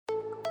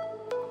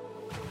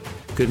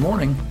Good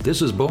morning,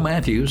 this is Bo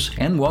Matthews,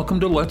 and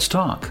welcome to Let's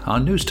Talk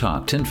on News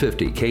Talk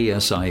 1050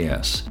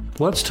 KSIS.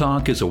 Let's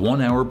Talk is a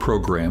one-hour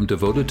program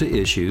devoted to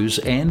issues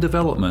and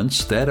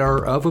developments that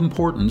are of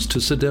importance to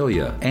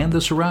Sedalia and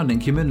the surrounding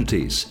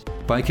communities.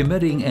 By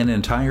committing an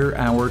entire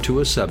hour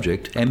to a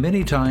subject, and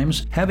many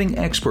times having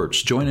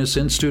experts join us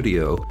in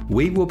studio,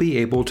 we will be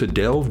able to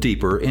delve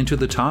deeper into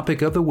the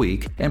topic of the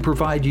week and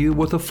provide you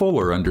with a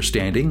fuller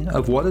understanding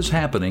of what is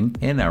happening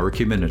in our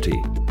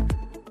community.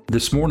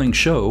 This morning's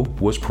show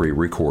was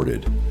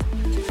pre-recorded.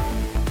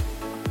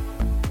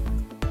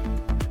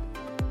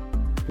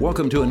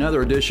 Welcome to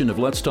another edition of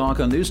Let's Talk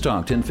on News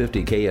Talk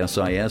 1050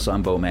 KSIS.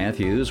 I'm Bo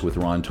Matthews with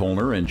Ron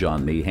Tolner and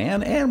John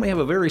Meehan, and we have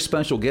a very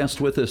special guest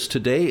with us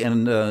today.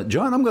 And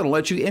John, I'm going to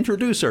let you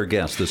introduce our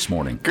guest this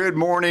morning. Good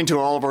morning to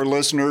all of our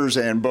listeners,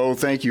 and Bo,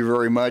 thank you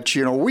very much.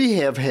 You know, we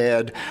have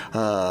had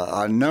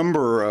a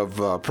number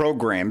of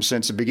programs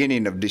since the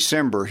beginning of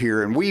December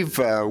here, and we've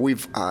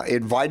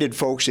invited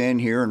folks in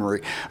here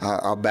and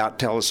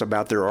tell us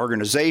about their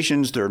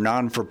organizations, their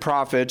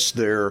non-for-profits,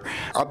 their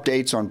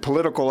updates on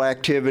political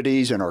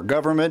activities and our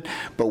government,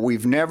 but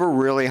we've never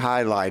really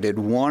highlighted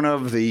one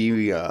of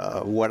the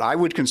what I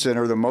would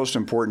consider the most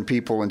important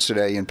people in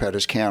Sedalia and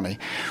Pettis County.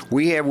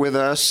 We have with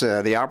us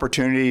the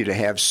opportunity to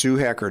have Sue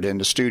Heckart in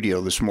the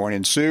studio this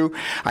morning. Sue,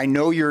 I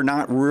know you're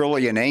not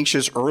really an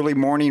anxious early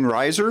morning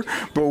riser,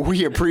 but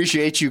we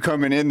appreciate you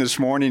coming in this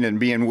morning and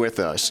being with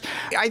us.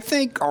 I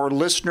think our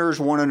listeners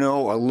want to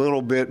know a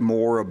little bit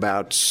more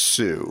about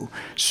Sue.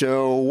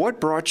 So what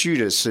brought you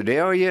to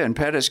Sedalia and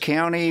Pettis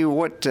County?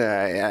 What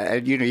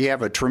you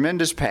have a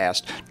tremendous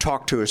past.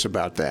 Talk to us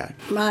about that.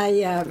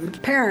 My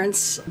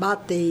parents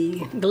bought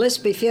the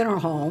Gillespie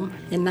Funeral Home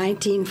in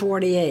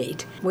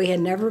 1948. We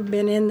had never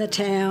been in the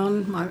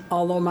town,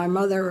 although my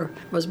mother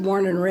was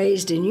born and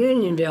raised in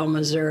Unionville,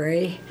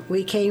 Missouri.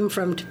 We came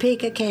from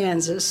Topeka,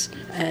 Kansas,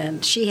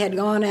 and she had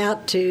gone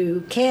out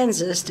to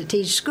Kansas to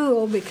teach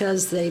school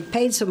because they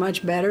paid so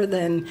much better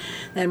than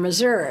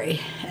Missouri.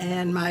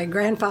 And my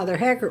grandfather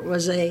Heckart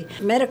was a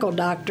medical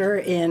doctor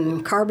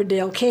in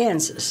Carbondale,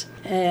 Kansas.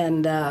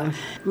 And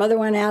Mother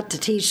went out to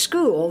teach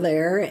school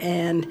there,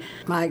 and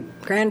my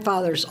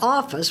grandfather's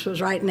office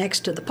was right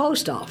next to the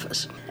post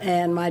office.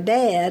 And my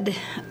dad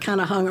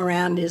kind of hung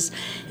around his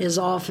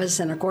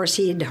office, and of course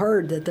he'd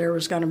heard that there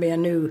was going to be a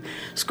new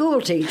school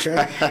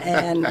teacher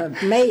and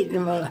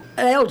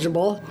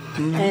eligible.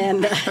 Mm-hmm.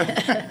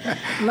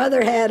 And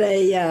Mother had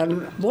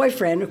a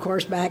boyfriend, of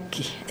course, back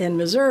in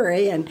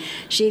Missouri, and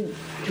she'd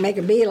make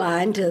a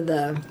beeline to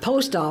the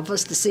post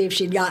office to see if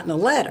she'd gotten a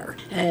letter.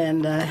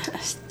 And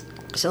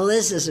so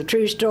this is a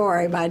true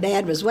story. My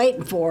dad was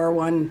waiting for her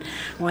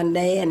one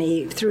day, and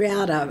he threw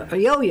out a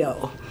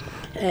yo-yo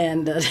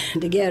and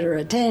to get her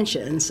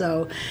attention.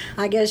 So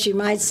I guess you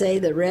might say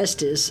the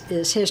rest is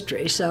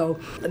history. So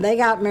they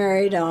got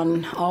married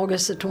on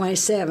August the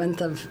 27th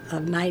of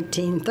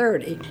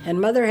 1930, and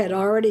Mother had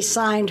already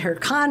signed her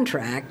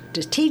contract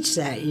to teach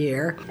that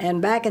year.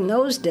 And back in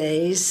those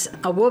days,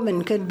 a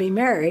woman could be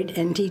married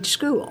and teach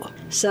school.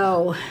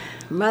 So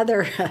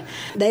Mother,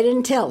 they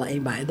didn't tell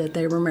anybody that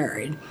they were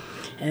married.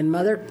 And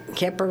Mother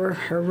kept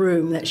her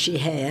room that she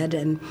had.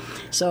 And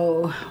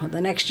so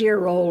the next year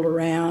rolled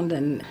around,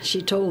 and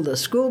she told the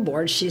school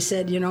board, she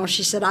said,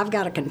 I've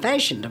got a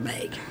confession to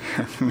make.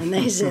 And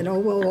they said, oh,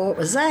 well, what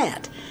was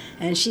that?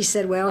 And she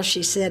said,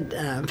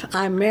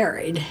 I'm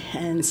married,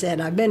 and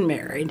said, I've been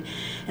married.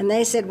 And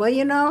they said, well,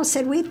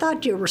 we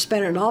thought you were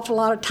spending an awful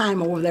lot of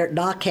time over there at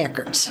Doc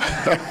Heckart's.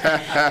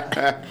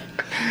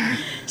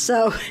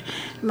 So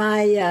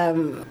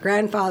my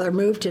grandfather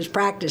moved his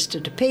practice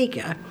to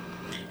Topeka,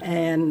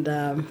 and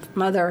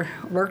Mother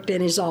worked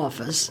in his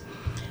office.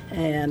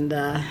 And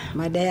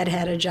my dad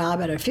had a job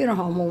at a funeral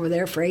home over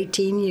there for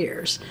 18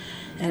 years.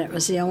 And it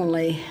was the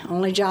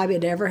only job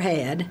he'd ever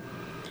had.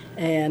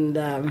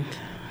 And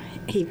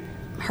he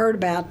heard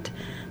about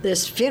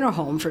this funeral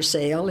home for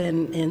sale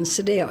in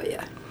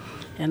Sedalia.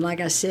 And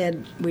like I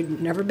said, we'd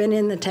never been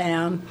in the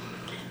town.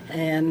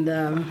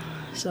 And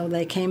so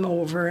they came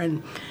over,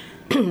 and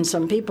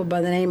some people by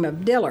the name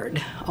of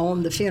Dillard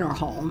owned the funeral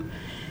home.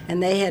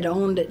 And they had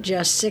owned it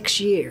just 6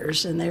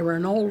 years, and they were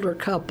an older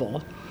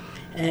couple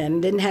and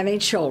didn't have any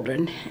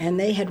children, and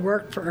they had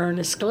worked for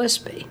Ernest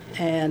Gillespie.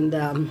 And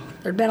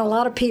there'd been a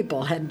lot of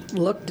people had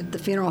looked at the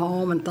funeral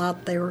home and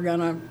thought they were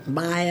going to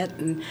buy it,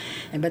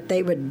 but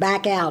they would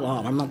back out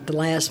on them at the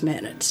last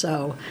minute.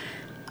 So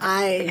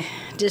I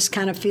just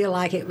kind of feel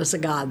like it was a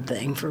God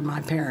thing for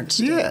my parents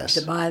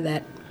to buy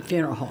that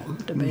funeral home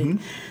to be.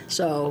 Mm-hmm.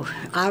 So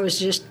I was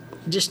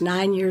just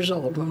 9 years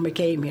old when we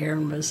came here,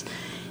 and was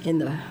in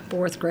the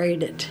fourth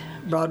grade at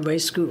Broadway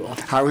School.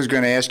 I was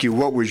going to ask you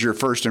what was your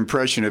first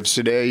impression of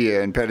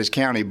Sedalia and Pettis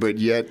County, but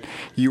yet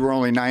you were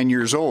only 9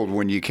 years old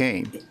when you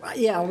came.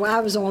 Yeah, well, I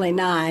was only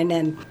 9,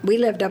 and we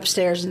lived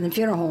upstairs in the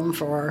funeral home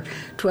for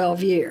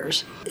 12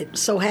 years. It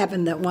so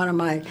happened that one of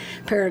my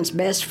parents'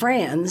 best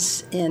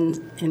friends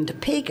in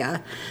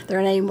Topeka,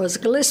 their name was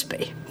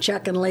Gillespie,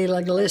 Chuck and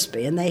Leila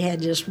Gillespie, and they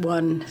had just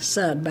one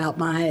son about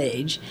my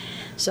age.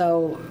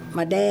 So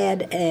my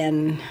dad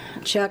and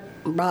Chuck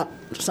brought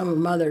some of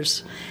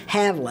Mother's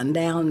Haviland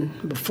down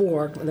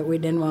before that we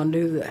didn't want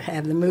to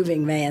have the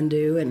moving van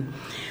do. And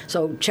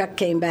so Chuck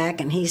came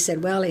back and he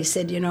said,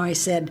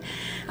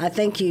 I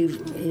think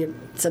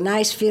it's a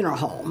nice funeral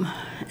home.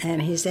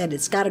 And he said,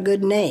 it's got a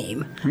good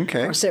name.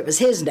 Okay. Of course, it was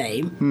his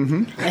name.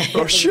 Mm-hmm.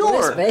 Oh,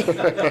 sure.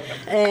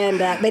 And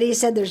but he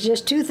said, there's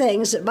just two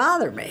things that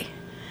bother me.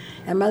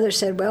 And Mother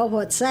said, well,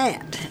 what's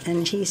that?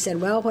 And he said,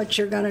 well, what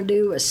you're going to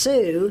do with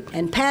Sue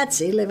and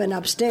Patsy living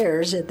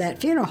upstairs at that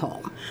funeral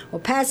home.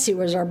 Well, Patsy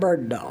was our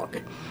bird dog.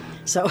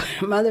 So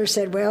Mother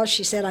said, well,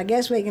 she said, I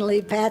guess we can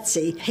leave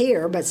Patsy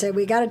here, but said,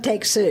 we got to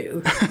take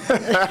Sue.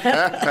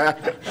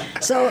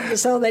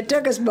 So they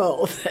took us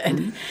both.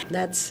 And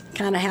that's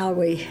kind of how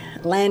we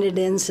landed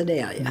in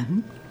Sedalia. Mm-hmm.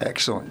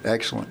 Excellent,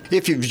 excellent.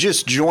 If you've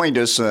just joined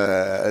us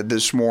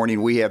this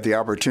morning, we have the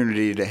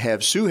opportunity to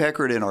have Sue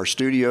Heckart in our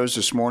studios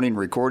this morning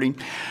recording.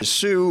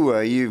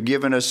 Sue, you've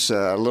given us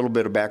a little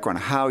bit of background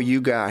on how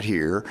you got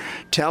here.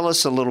 Tell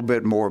us a little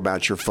bit more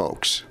about your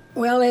folks.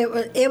 Well,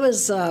 it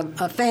was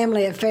a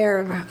family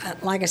affair.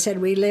 Like I said,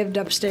 we lived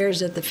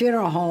upstairs at the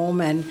funeral home,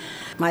 and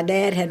my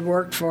dad had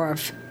worked for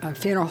a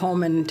funeral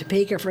home in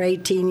Topeka for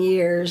 18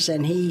 years,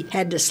 and he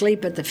had to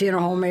sleep at the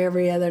funeral home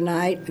every other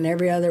night and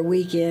every other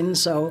weekend.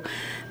 So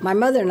my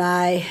mother and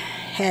I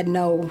had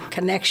no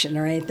connection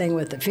or anything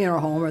with the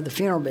funeral home or the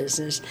funeral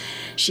business.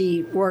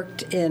 She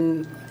worked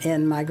in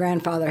my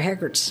grandfather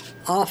Heckart's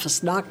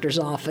office, doctor's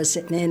office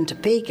in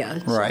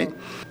Topeka. Right.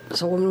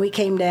 So when we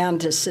came down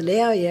to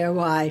Sedalia,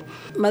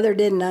 Mother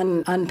didn't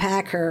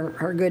unpack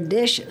her good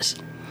dishes,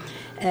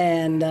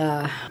 and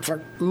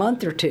for a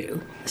month or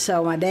two.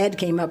 So my dad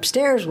came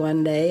upstairs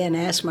one day and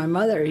asked my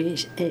mother. He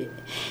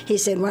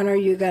said, "When are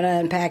you going to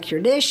unpack your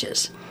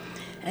dishes?"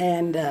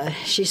 And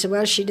she said,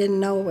 "Well, she didn't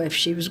know if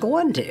she was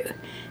going to."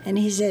 And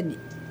he said,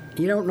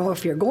 "You don't know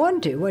if you're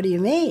going to? What do you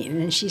mean?"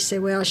 And she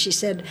said,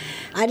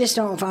 "I just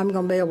don't know if I'm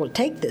going to be able to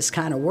take this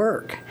kind of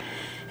work."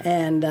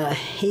 And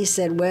he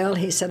said,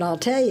 I'll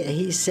tell you.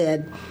 He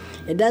said,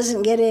 it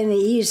doesn't get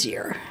any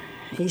easier.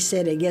 He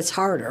said it gets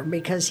harder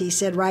because he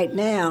said right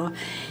now,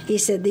 he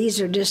said these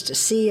are just a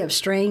sea of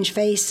strange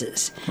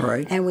faces.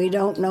 Right. And we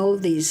don't know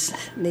these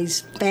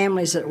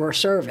families that we're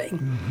serving.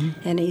 Mm-hmm.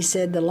 And he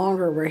said the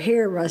longer we're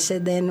here, I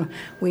said, then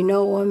we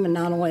know them, and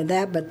not only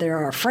that, but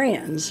they're our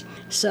friends.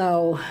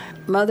 So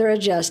Mother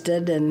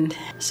adjusted, and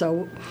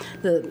so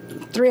the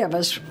three of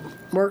us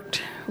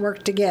worked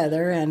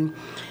together, and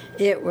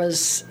it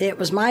was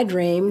my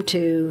dream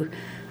to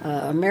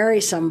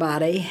marry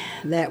somebody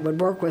that would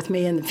work with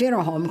me in the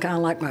funeral home, kind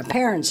of like my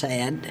parents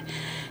had.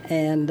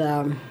 And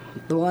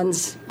the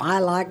ones I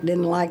liked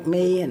didn't like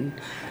me, and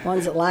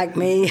ones that liked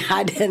me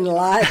I didn't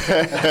like.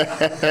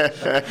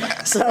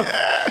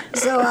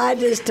 So I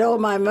just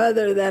told my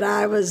mother that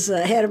I was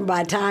ahead of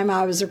my time.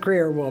 I was a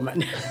career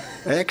woman.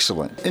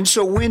 Excellent. And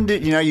so when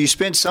did, you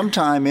spent some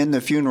time in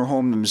the funeral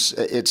home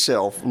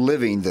itself,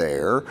 living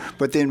there,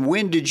 but then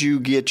when did you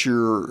get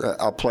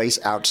a place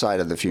outside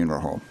of the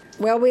funeral home?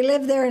 Well, we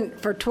lived there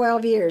for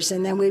 12 years,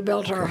 and then we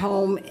built our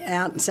home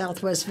out in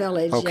Southwest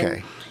Village.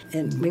 Okay.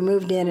 And we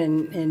moved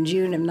in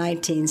June of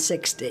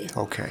 1960.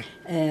 Okay.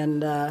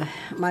 And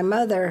my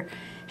mother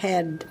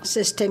had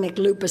systemic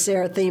lupus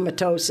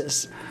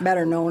erythematosus,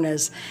 better known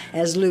as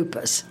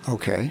lupus.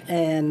 Okay.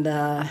 And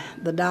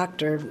the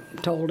doctor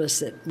told us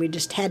that we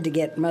just had to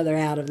get Mother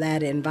out of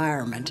that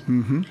environment.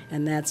 Mm-hmm.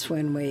 And that's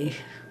when we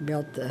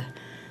built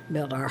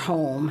our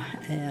home.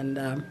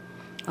 And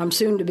I'm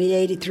soon to be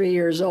 83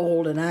 years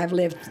old, and I've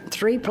lived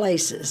three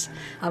places.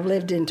 I've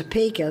lived in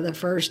Topeka the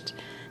first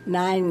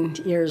 9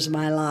 years of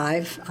my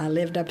life. I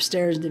lived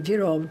upstairs in the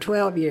funeral home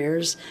 12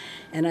 years,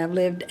 and I've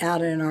lived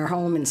out in our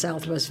home in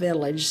Southwest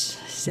Village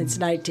since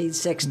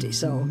 1960.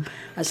 So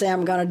I say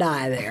I'm going to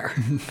die there.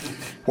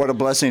 What a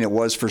blessing it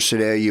was for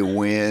Sedalia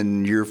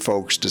when your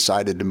folks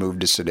decided to move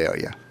to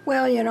Sedalia.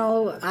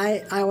 Well,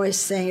 I always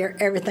say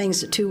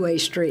everything's a two-way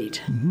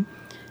street. Mm-hmm.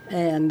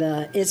 And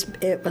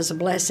it was a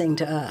blessing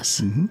to us.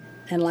 Mm-hmm.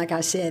 And like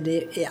I said,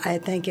 I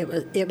think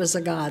it was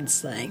a God's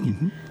thing.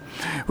 Mm-hmm.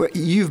 Well,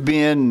 you've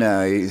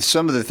been,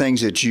 some of the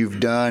things that you've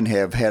done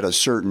have had a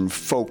certain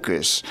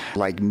focus,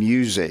 like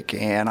music.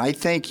 And I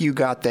think you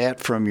got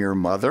that from your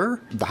mother,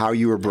 how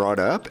you were brought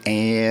up.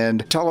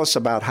 And tell us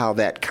about how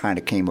that kind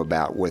of came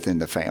about within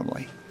the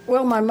family.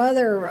 Well, my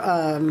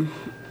mother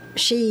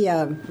she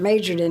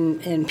majored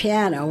in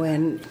piano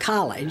in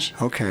college.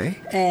 Okay.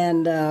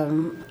 And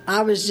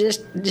I was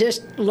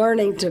just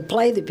learning to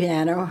play the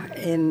piano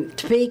in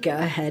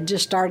Topeka, had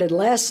just started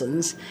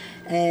lessons.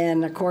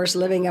 And, of course,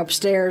 living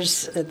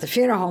upstairs at the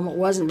funeral home, it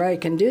wasn't very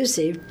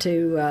conducive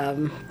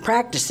to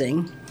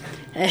practicing.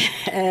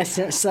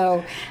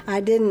 So I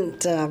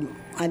didn't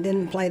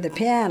play the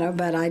piano,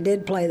 but I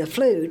did play the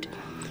flute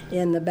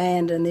in the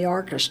band and the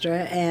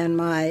orchestra. And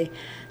my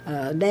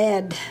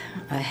dad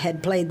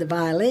had played the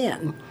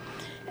violin.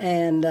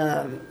 And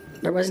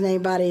there wasn't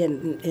anybody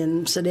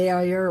in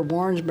Sedalia or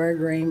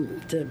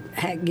Warrensburg to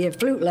give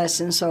flute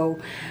lessons,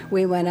 so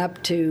we went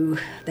up to,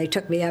 they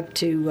took me up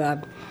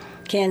to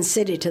Kansas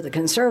City to the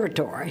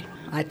conservatory.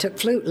 I took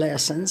flute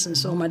lessons, and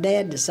so my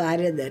dad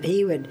decided that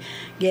he would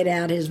get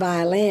out his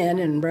violin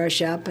and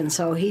brush up, and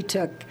so he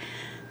took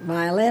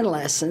violin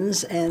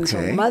lessons, and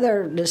so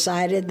Mother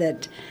decided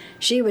that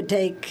she would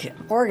take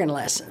organ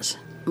lessons.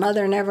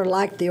 Mother never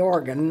liked the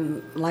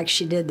organ like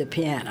she did the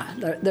piano.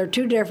 They're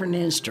two different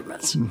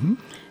instruments. Mm-hmm.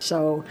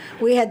 So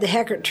we had the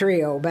Heckart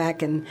Trio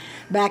back in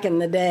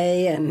the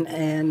day,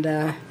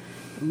 and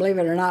believe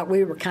it or not,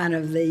 we were kind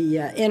of the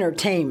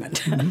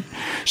entertainment. Mm-hmm.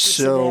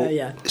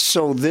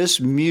 So this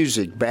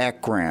music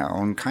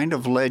background kind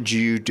of led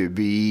you to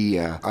be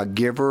a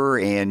giver,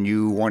 and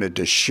you wanted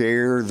to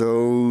share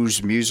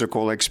those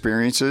musical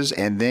experiences,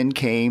 and then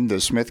came the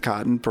Smith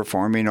Cotton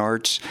Performing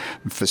Arts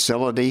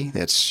facility.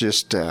 That's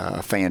just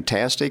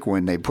fantastic.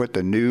 When they built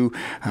the new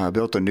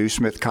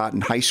Smith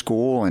Cotton High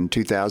School in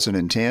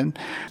 2010,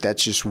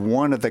 that's just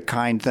one of the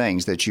kind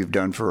things that you've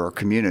done for our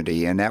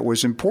community, and that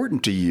was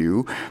important to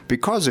you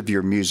because of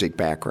your music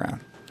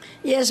background.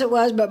 Yes, it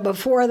was, but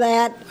before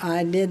that,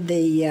 I did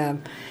the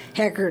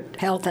Heckart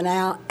Health and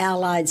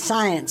Allied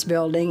Science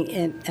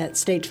building at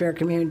State Fair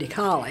Community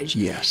College.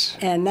 Yes.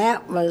 And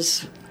that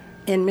was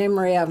in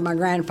memory of my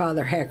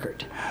grandfather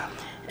Heckart.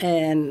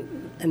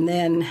 And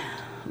then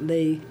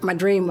my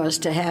dream was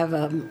to have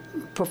a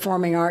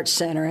performing arts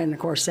center, and of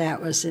course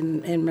that was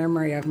in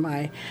memory of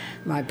my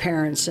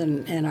parents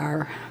and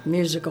our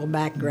musical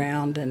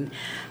background. And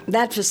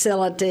that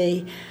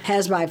facility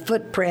has my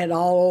footprint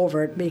all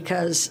over it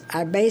because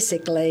I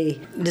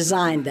basically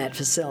designed that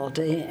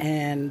facility,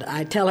 and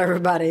I tell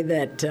everybody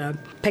that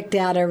picked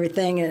out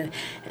everything,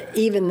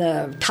 even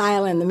the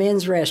tile in the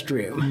men's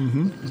restroom.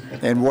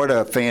 Mm-hmm. And what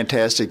a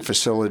fantastic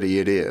facility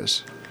it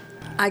is.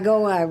 I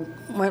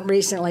went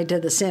recently to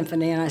the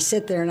symphony, and I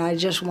sit there and I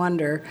just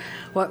wonder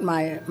what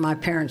my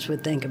parents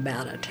would think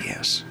about it.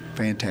 Yes,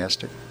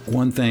 fantastic.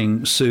 One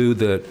thing, Sue,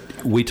 that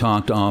we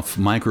talked off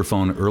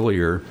microphone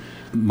earlier,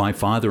 my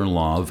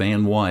father-in-law,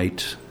 Van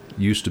White,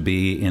 used to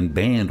be in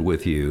band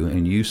with you,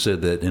 and you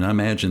said that, and I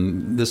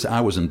imagine this,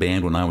 I was in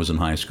band when I was in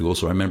high school,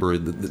 so I remember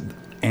the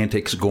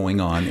antics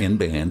going on in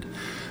band.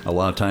 A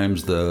lot of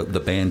times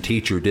the band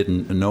teacher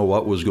didn't know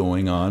what was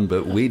going on,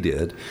 but we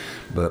did.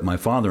 But my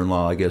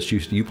father-in-law, I guess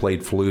you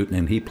played flute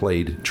and he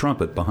played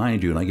trumpet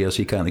behind you, and I guess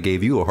he kind of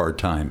gave you a hard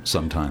time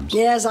sometimes.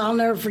 Yes, I'll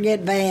never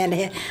forget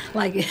band.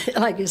 Like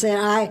you said,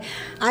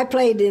 I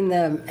played in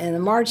the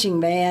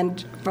marching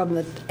band from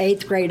the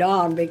 8th grade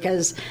on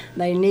because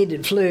they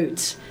needed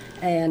flutes.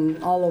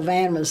 And although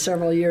Van was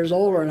several years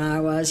older than I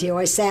was, he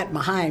always sat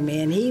behind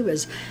me, and he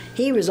was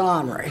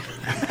ornery.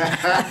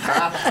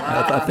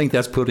 I think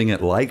that's putting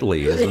it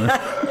lightly, isn't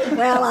it?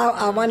 Well,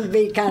 I wanted to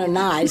be kind of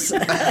nice.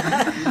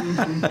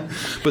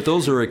 But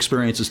those are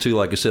experiences, too.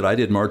 Like I said, I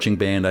did marching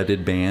band, I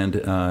did band,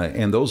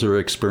 and those are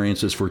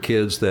experiences for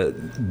kids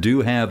that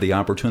do have the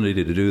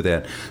opportunity to do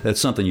that.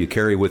 That's something you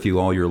carry with you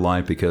all your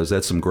life because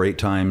that's some great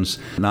times,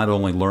 not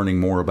only learning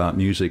more about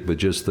music, but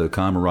just the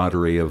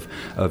camaraderie of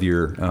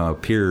your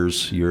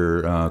peers,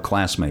 your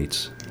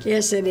classmates.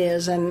 Yes, it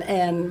is.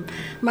 And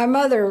my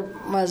mother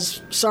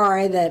was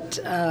sorry that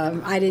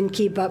I didn't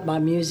keep up my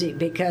music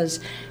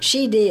because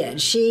she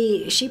did.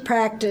 She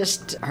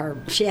practiced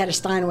she had a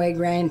Steinway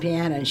grand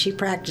piano, and she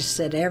practiced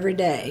it every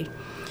day.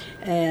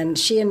 And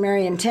she and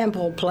Marion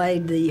Temple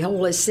played the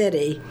Holy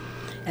City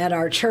at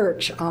our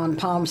church on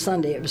Palm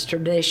Sunday. It was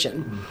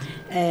tradition.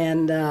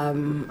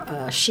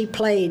 And she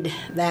played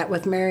that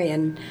with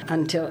Marion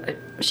until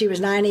she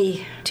was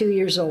 92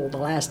 years old the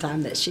last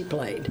time that she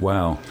played.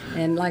 Wow.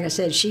 And like I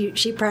said,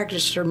 she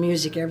practiced her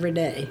music every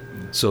day.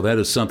 So that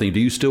is something. Do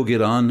you still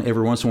get on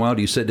every once in a while?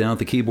 Do you sit down at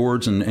the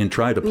keyboards and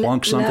try to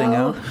plunk something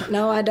out?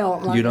 No, I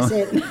don't. Like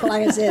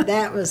I said,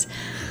 that was,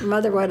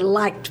 Mother would have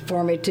liked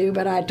for me to,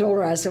 but I told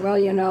her, I said, well,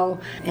 you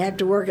have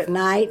to work at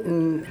night,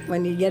 and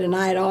when you get a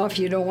night off,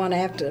 you don't want to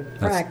have to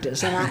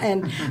practice.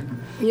 And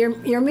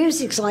your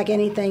music's like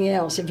anything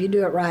else. If you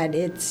do it right,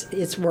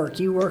 it's work.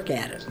 You work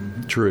at it.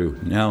 True.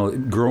 Now,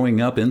 growing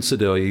up in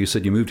Sedalia, you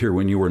said you moved here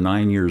when you were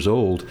 9 years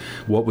old.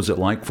 What was it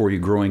like for you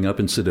growing up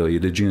in Sedalia?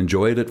 Did you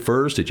enjoy it at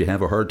first? Did you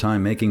have a hard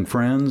time making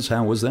friends?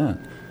 How was that?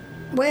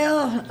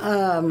 Well,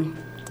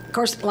 of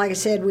course, like I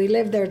said, we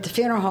lived there at the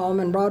funeral home,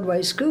 and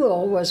Broadway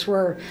School was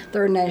where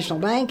Third National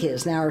Bank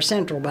is now, our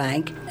central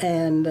bank.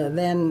 And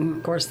then,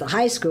 of course, the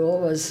high school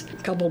was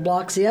a couple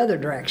blocks the other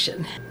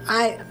direction.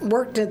 I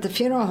worked at the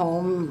funeral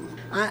home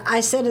I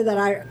said that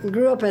I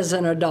grew up as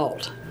an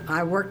adult.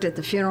 I worked at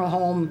the funeral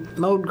home,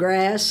 mowed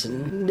grass,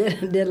 and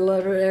did a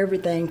little of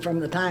everything from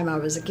the time I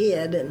was a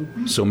kid.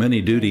 And so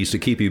many duties to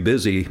keep you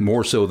busy,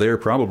 more so there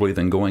probably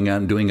than going out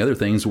and doing other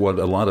things. What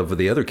a lot of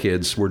the other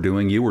kids were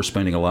doing, you were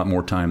spending a lot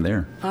more time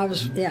there. I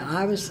was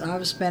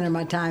spending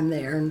my time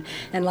there,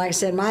 and like I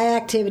said, my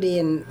activity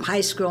in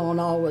high school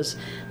and all was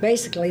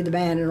basically the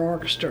band and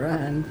orchestra,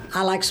 and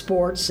I like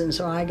sports, and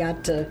so I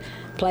got to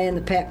play in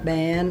the pep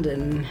band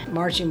and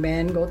marching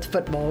band, go to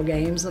football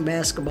games and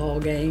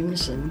basketball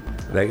games, and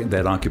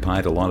that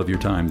occupied a lot of your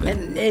time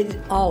then. And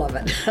all of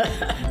it.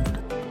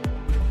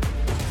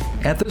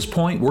 At this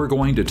point, we're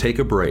going to take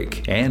a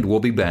break, and we'll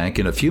be back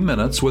in a few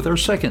minutes with our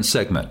second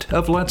segment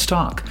of Let's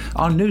Talk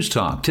on News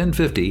Talk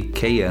 1050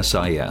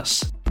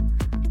 KSIS.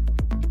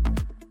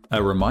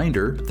 A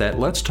reminder that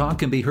Let's Talk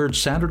can be heard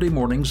Saturday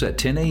mornings at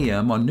 10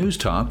 a.m. on News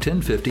Talk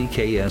 1050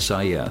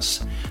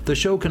 KSIS. The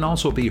show can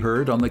also be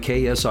heard on the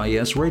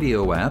KSIS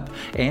radio app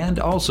and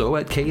also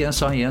at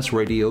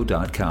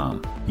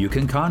ksisradio.com. You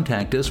can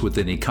contact us with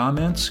any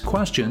comments,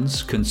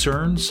 questions,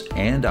 concerns,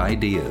 and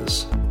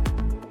ideas.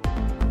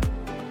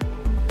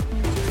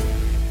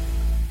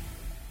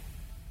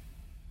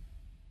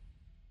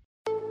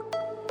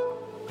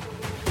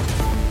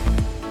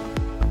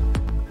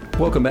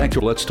 Welcome back to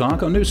Let's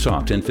Talk on News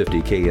Talk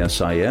 1050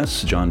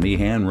 KSIS. John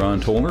Meehan,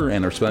 Ron Toller,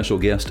 and our special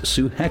guest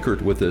Sue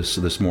Heckart with us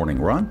this morning.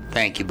 Ron?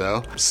 Thank you,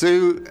 Bo.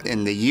 Sue,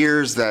 in the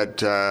years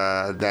that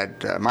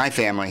my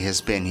family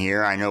has been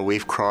here, I know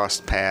we've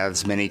crossed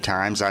paths many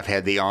times. I've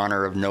had the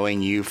honor of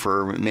knowing you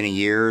for many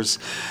years.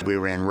 We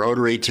were in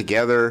Rotary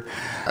together.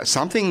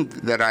 Something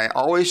that I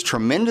always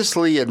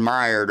tremendously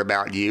admired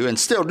about you, and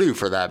still do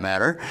for that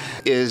matter,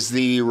 is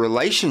the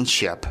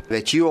relationship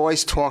that you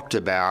always talked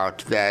about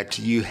that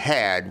you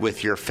had with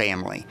your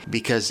family,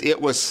 because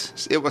it was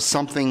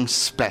something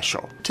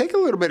special. Take a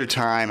little bit of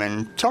time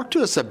and talk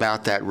to us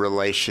about that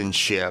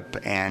relationship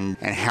and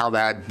how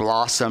that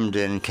blossomed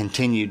and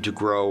continued to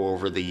grow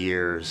over the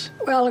years.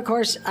 Well, of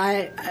course,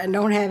 I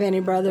don't have any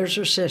brothers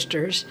or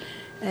sisters,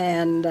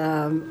 and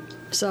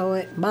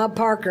so Bob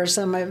Parker,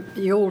 some of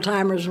you old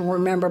timers will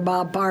remember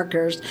Bob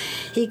Parker's.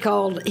 He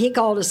called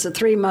us the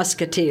Three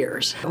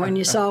Musketeers. When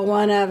you saw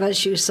one of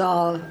us, you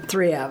saw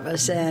three of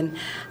us. And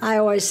I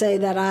always say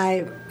that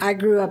I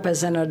grew up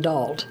as an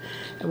adult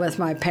with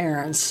my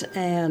parents,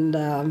 and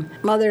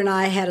Mother and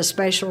I had a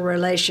special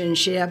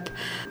relationship.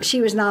 She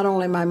was not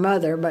only my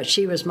mother, but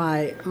she was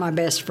my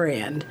best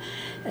friend.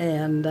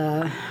 And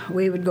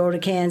we would go to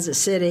Kansas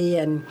City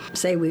and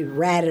say we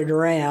ratted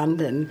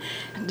around and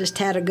just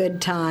had a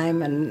good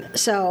time. And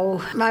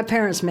so my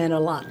parents meant a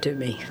lot to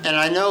me. And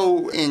I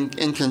know in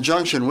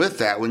conjunction with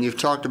that, when you've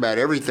talked about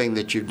everything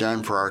that you've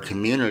done for our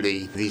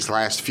community these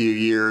last few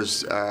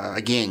years,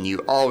 again, you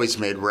always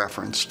made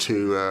reference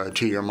to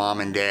your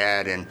mom and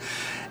dad.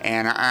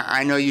 And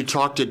I know you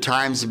talked at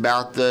times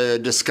about the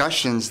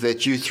discussions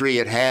that you three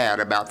had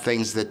about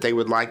things that they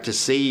would like to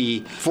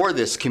see for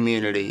this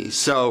community.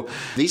 So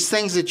these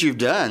things that you've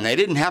done, they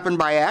didn't happen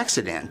by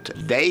accident.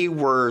 They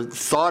were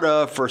thought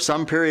of for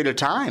some period of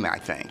time, I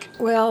think.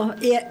 Well,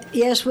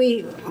 yes,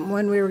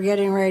 when we were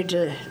getting ready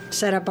to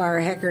set up our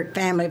Heckart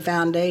Family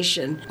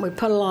Foundation, we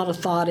put a lot of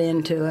thought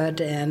into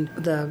it, and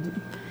the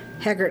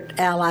Heckart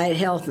Allied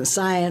Health and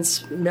Science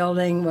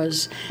building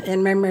was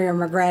in memory of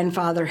my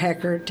grandfather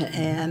Heckart,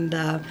 and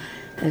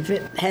if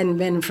it hadn't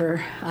been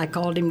for, I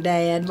called him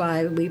Dad,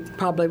 why we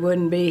probably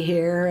wouldn't be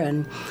here.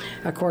 And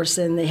of course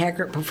then the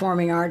Heckart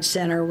Performing Arts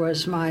Center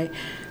was my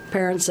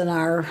parents and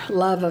our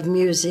love of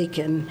music,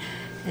 and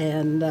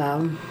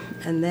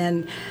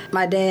then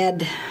my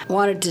dad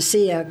wanted to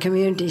see a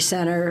community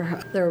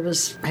center. There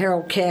was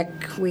Harold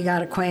Keck. We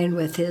got acquainted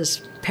with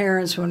his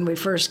parents when we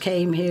first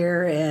came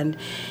here, and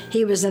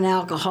he was an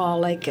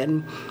alcoholic,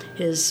 and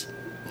his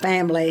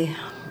family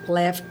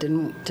left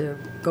and to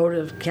go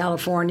to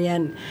California,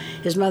 and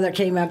his mother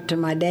came up to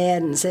my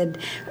dad and said,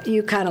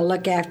 "You kind of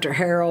look after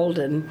Harold."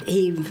 And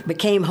he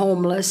became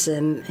homeless,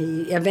 and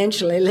he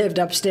eventually lived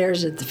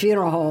upstairs at the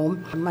funeral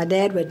home. My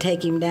dad would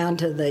take him down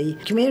to the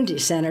community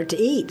center to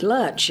eat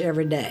lunch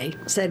every day.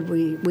 Said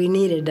we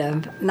needed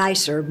a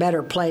nicer,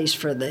 better place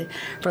for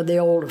the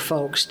older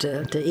folks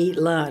to eat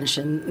lunch,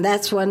 and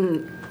that's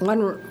one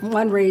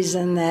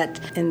reason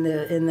that in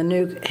the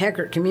new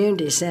Heckart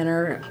Community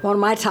Center, one of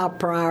my top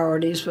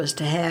priorities was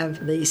to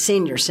have the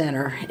senior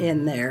center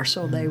in there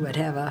so they would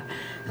have a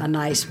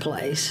nice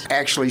place.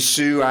 Actually,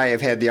 Sue, I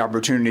have had the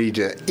opportunity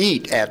to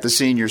eat at the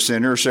Senior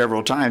Center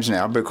several times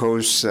now,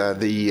 because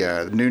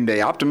the Noonday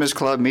Optimist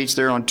Club meets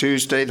there on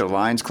Tuesday, the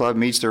Lions Club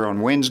meets there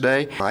on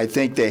Wednesday. I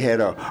think they had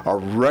a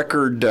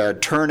record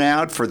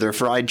turnout for their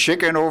fried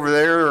chicken over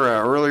there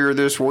earlier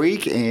this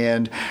week,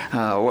 and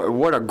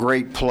what a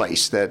great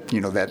place that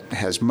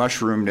has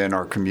mushroomed in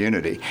our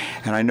community.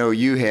 And I know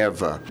you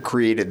have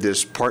created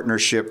this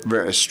partnership,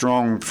 very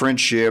strong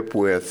friendship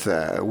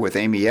with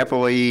Amy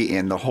Eppley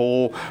in the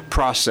whole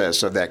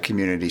process of that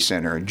community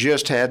center.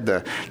 Just had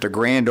the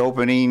grand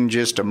opening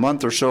just a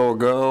month or so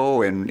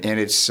ago, and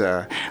it's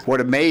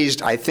what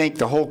amazed, I think,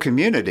 the whole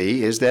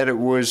community is that it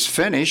was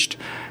finished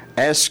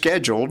as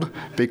scheduled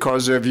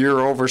because of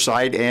your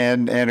oversight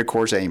and of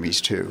course Amy's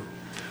too.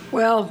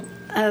 Well,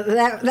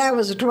 that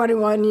was a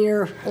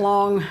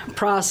 21-year-long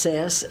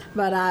process,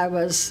 but I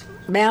was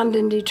bound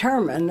and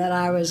determined that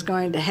I was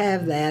going to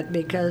have that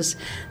because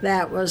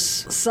that was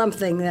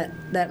something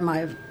that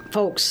my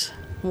folks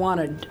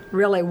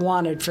really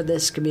wanted for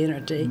this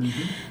community.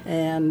 Mm-hmm.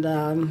 And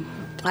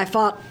I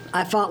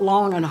fought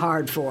long and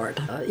hard for it.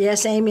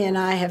 Yes, Amy and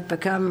I have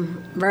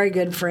become very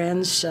good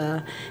friends.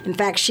 In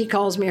fact, she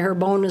calls me her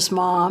bonus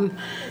mom,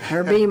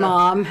 her B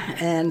mom,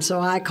 and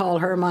so I call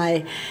her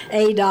my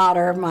A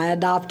daughter, my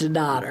adopted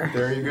daughter.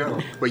 There you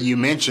go. But you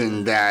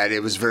mentioned that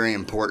it was very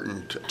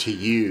important to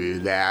you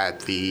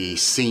that the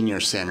senior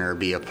center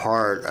be a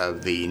part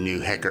of the new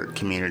Heckart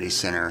Community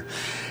Center.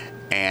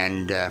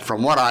 And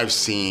from what I've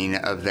seen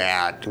of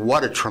that,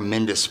 what a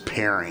tremendous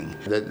pairing.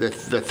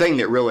 The thing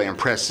that really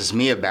impresses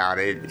me about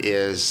it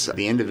is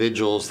the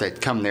individuals that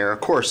come there,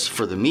 of course,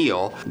 for the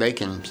meal. They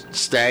can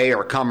stay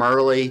or come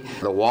early.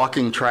 The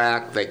walking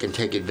track they can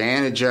take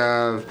advantage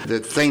of.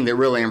 The thing that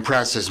really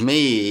impresses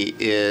me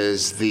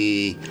is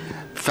the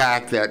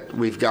fact that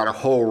we've got a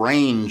whole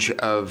range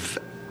of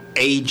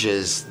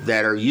ages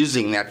that are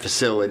using that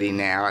facility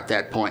now at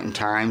that point in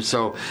time.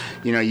 So,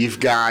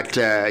 you've got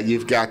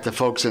the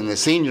folks in the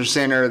senior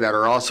center that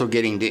are also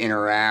getting to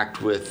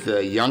interact with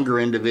younger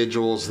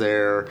individuals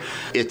there.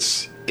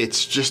 It's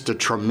just a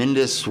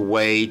tremendous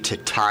way to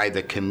tie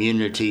the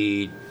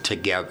community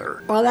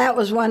together. Well, that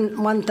was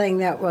one thing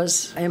that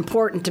was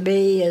important to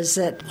me, is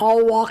that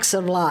all walks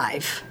of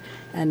life,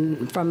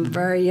 and from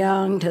very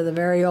young to the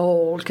very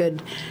old,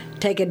 could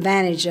take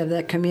advantage of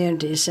the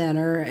community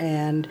center.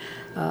 And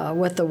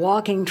with the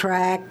walking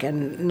track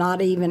and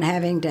not even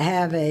having to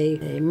have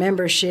a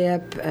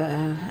membership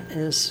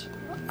is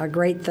a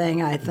great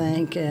thing, I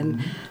think.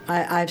 And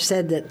I've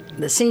said that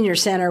the senior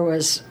center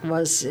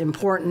was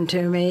important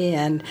to me,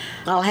 and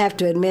I'll have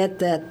to admit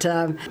that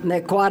the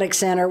aquatic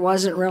center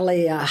wasn't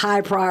really a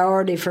high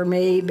priority for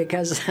me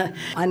because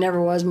I never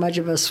was much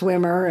of a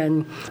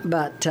swimmer.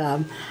 But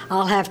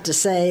I'll have to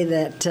say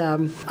that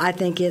I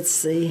think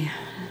it's the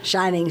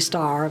shining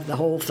star of the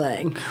whole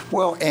thing.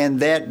 Well,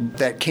 and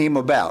that came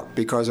about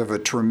because of a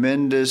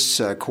tremendous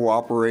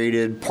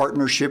cooperated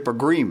partnership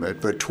agreement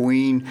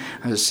between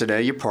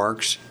Sedalia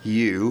Parks,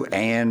 you,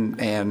 and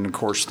of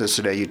course the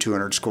Sedalia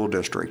 200 School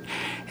District.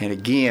 And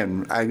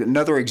again,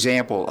 another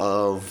example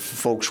of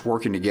folks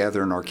working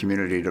together in our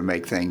community to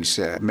make things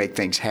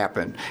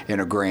happen in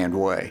a grand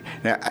way.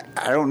 Now,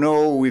 I don't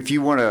know if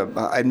you want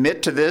to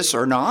admit to this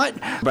or not,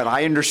 but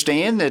I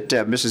understand that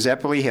Mrs.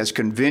 Eppley has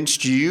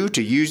convinced you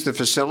to use the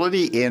facility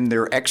in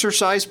their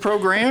exercise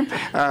program,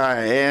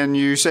 and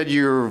you said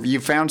you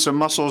found some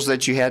muscles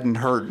that you hadn't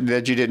heard,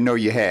 that you didn't know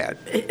you had.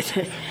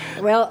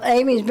 Well,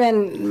 Amy's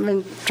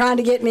been trying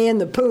to get me in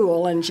the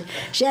pool, and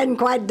she hadn't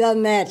quite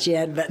done that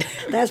yet, but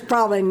that's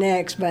probably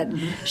next. But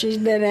she's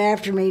been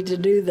after me to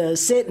do the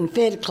sit and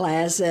fit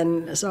class,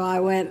 and so I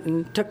went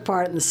and took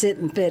part in the sit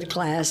and fit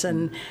class,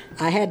 and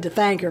I had to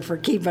thank her for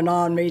keeping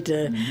on me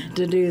to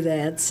do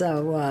that.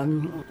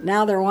 So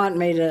now they're wanting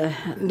me to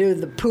do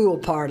the pool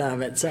part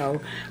of it,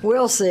 so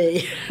we'll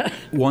see.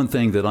 One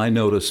thing that I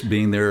noticed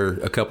being there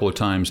a couple of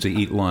times to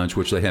eat lunch,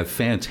 which they have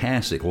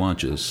fantastic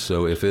lunches,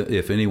 so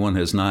if anyone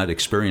has not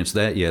experienced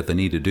that yet, they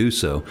need to do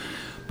so.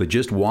 But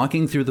just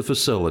walking through the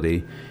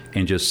facility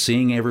and just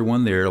seeing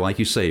everyone there, like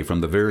you say,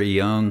 from the very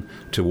young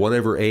to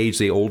whatever age,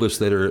 the oldest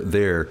that are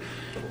there,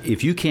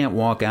 if you can't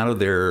walk out of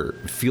there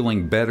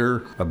feeling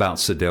better about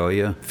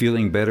Sedalia,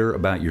 feeling better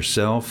about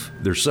yourself,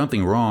 there's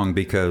something wrong,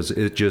 because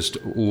it just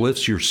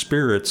lifts your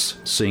spirits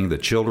seeing the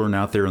children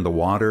out there in the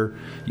water,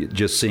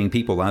 just seeing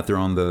people out there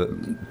on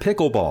the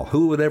pickleball.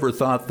 Who would ever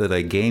thought that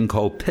a game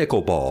called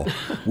pickleball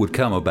would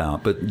come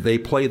about? But they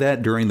play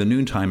that during the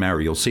noontime hour.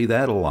 You'll see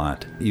that a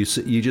lot. You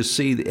just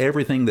see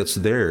everything that's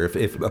there.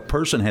 If a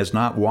person has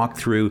not walked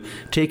through,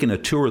 taken a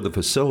tour of the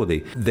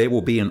facility, they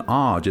will be in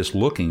awe just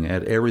looking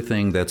at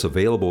everything that's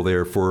available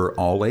there for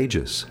all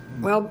ages.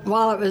 Well,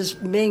 while it was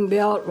being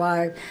built,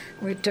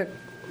 we took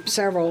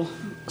several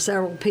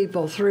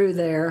people through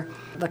there.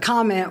 The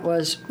comment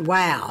was,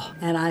 wow.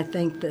 And I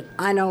think that,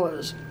 I know it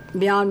was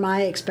beyond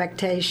my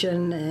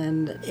expectation,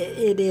 and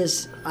it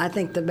is, I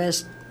think the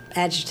best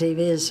adjective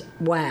is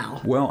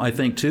wow. Well, I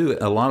think, too,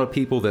 a lot of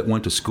people that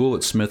went to school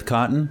at Smith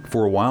Cotton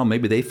for a while,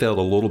 maybe they felt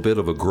a little bit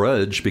of a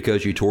grudge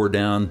because you tore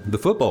down the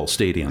football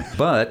stadium.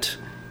 But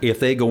if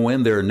they go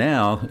in there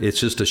now, it's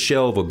just a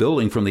shell of a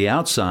building from the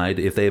outside.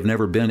 If they have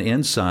never been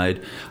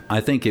inside, I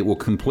think it will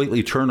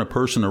completely turn a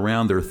person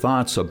around their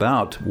thoughts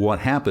about what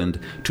happened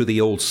to the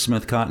old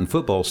Smith Cotton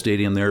football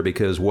stadium there,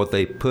 because what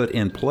they put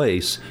in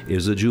place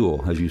is a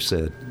jewel, as you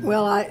said.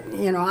 Well,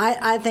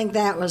 I think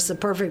that was the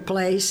perfect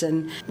place,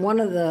 and one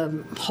of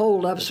the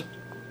holdups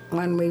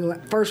when we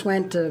first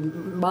went to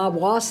Bob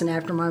Wasson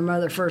after my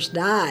mother first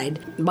died,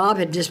 Bob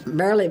had just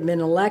barely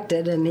been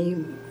elected, and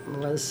he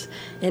was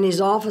in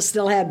his office,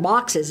 still had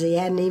boxes he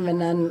hadn't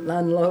even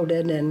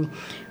unloaded, and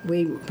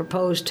we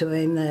proposed to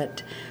him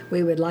that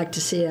we would like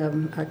to see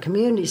a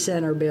community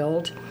center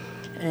built,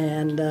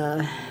 and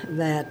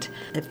that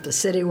if the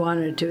city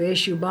wanted to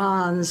issue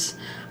bonds,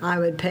 I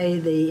would pay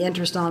the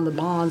interest on the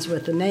bonds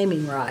with the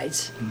naming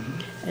rights.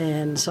 Mm-hmm.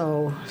 And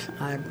so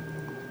I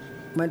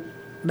went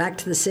back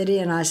to the city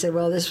and I said,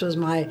 well, this was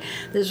my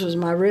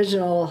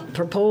original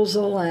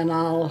proposal, and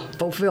I'll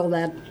fulfill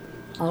that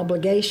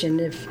obligation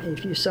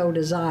if you so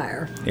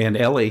desire. And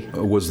Ellie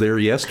was there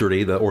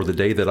yesterday, or the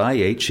day that I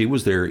ate. She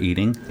was there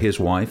eating, his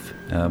wife,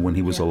 when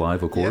he was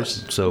alive, of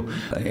course. Yes. So,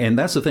 and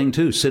that's the thing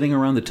too, sitting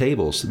around the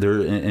tables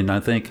there. And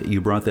I think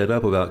you brought that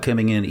up about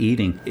coming in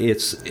eating.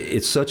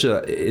 It's such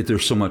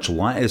there's so much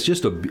light. It's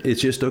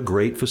just a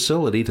great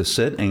facility to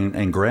sit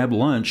and grab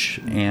lunch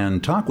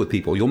and talk with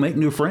people. You'll make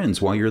new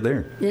friends while you're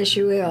there. Yes,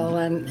 you will.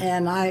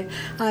 And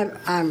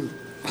I'm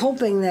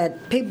hoping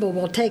that people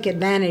will take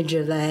advantage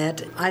of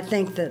that. I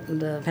think that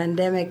the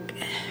pandemic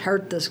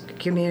hurt this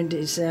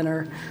community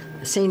center,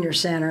 senior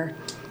center,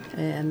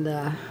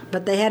 and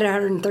but they had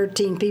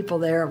 113 people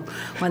there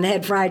when they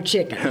had fried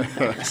chicken.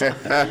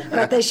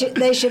 But they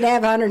should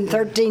have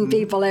 113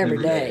 people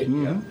every day.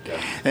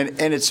 Mm-hmm.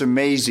 And it's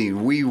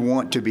amazing. We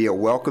want to be a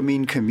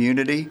welcoming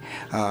community,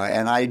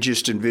 and I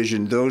just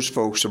envision those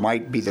folks who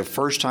might be the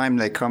first time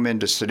they come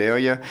into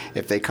Sedalia.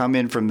 If they come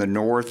in from the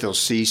north, they'll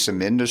see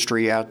some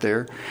industry out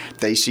there.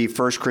 They see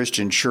First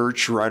Christian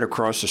Church right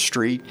across the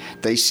street.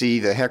 They see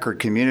the Heckart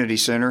Community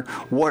Center.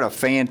 What a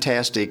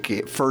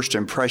fantastic first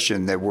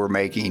impression that we're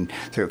making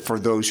for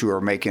those who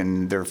are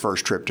making their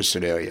first trip to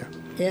Sedalia.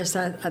 Yes,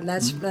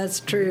 that's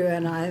true,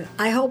 and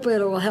I hope it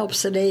will help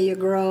Sedalia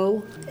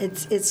grow.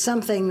 It's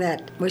something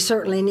that we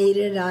certainly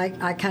needed.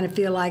 I kind of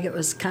feel like it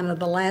was kind of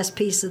the last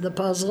piece of the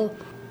puzzle.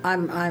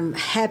 I'm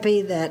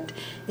happy that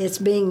it's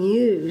being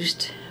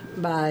used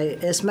by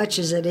as much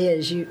as it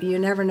is. You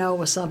never know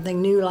with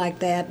something new like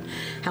that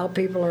how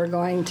people are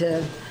going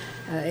to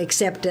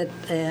accept it,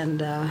 and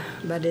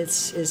but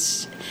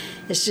it's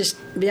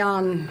just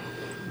beyond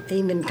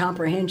even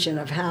comprehension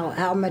of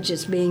how much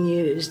it's being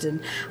used.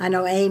 And I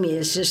know Amy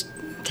is just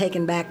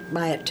taken back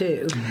by it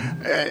too.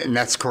 And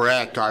that's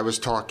correct. I was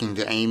talking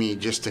to Amy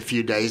just a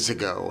few days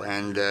ago,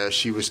 and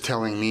she was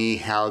telling me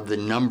how the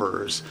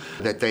numbers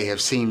that they have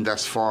seen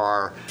thus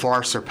far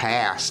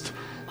surpassed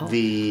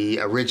the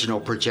original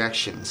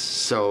projections.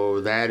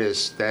 So that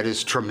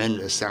is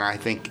tremendous, and I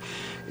think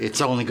it's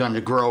only going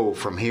to grow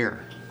from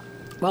here.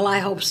 Well, I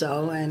hope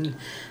so, and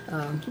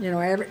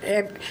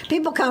every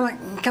people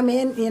come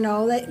in.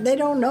 They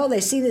don't know. They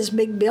see this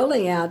big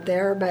building out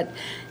there, but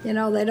they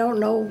don't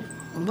know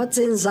what's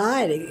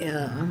inside,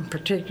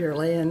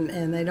 particularly,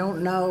 and they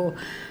don't know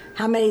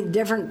how many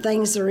different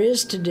things there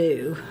is to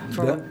do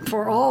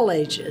for all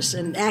ages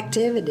and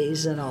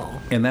activities and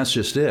all. And that's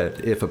just it.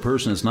 If a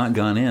person has not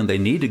gone in, they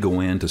need to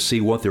go in to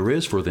see what there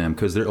is for them,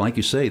 because like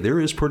you say,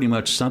 there is pretty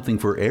much something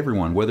for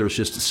everyone, whether it's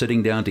just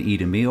sitting down to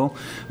eat a meal,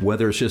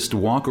 whether it's just to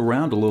walk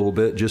around a little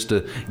bit, just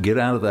to get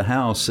out of the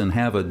house and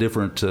have a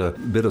different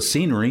bit of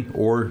scenery,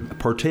 or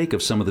partake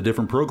of some of the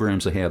different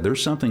programs they have.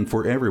 There's something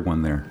for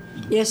everyone there.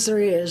 Yes, there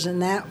is,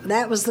 and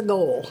that was the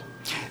goal.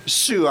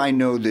 Sue, I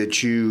know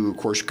that you, of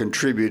course,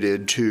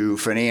 contributed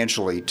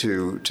financially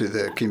to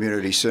the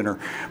community center,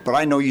 but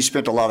I know you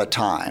spent a lot of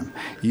time.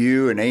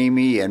 You and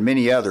Amy and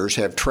many others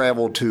have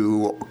traveled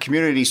to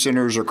community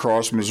centers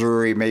across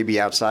Missouri, maybe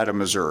outside of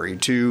Missouri,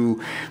 to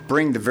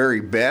bring the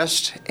very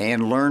best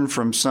and learn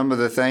from some of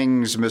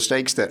the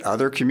mistakes that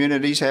other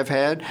communities have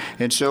had.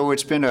 And so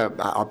it's been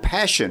a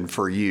passion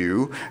for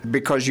you,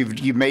 because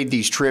you've made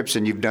these trips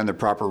and you've done the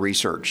proper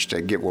research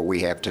to get what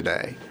we have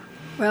today.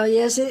 Well,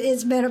 yes, it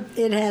has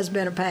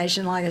been a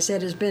passion. Like I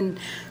said, it's been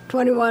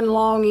 21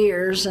 long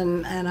years,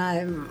 and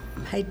I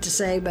hate to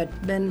say,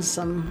 but been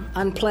some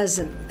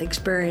unpleasant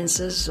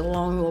experiences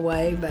along the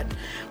way, but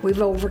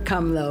we've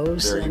overcome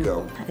those. There you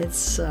go.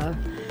 It's,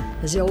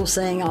 as the old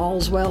saying,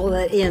 all's well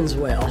that ends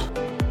well.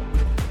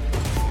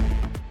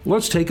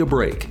 Let's take a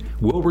break.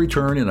 We'll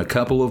return in a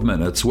couple of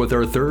minutes with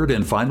our third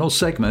and final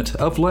segment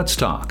of Let's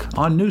Talk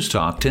on News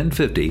Talk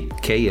 1050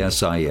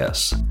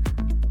 KSIS.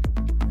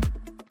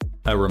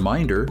 A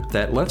reminder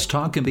that Let's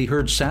Talk can be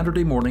heard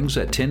Saturday mornings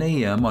at 10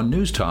 a.m. on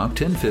News Talk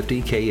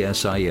 1050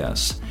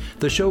 KSIS.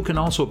 The show can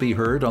also be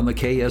heard on the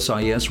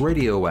KSIS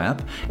radio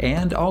app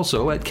and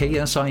also at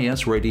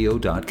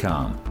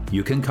ksisradio.com.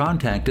 You can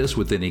contact us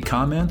with any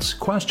comments,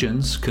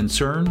 questions,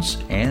 concerns,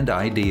 and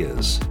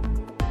ideas.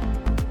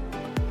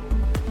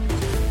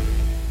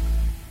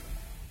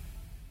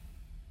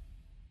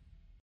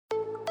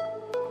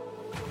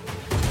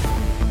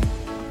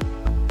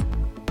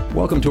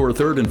 Welcome to our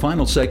third and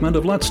final segment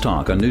of Let's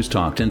Talk on News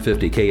Talk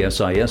 1050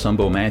 KSIS. I'm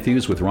Bo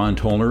Matthews with Ron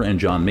Tollner and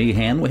John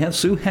Meehan. We have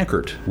Sue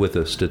Heckart with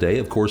us today.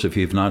 Of course, if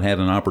you've not had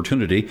an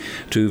opportunity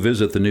to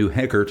visit the new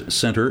Heckart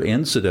Center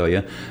in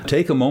Sedalia,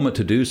 take a moment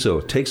to do so.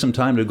 Take some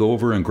time to go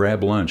over and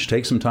grab lunch.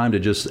 Take some time to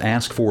just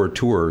ask for a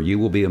tour. You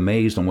will be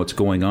amazed on what's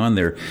going on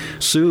there.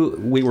 Sue,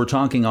 we were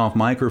talking off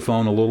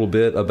microphone a little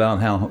bit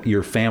about how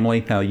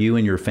you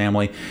and your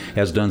family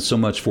has done so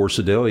much for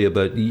Sedalia,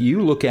 but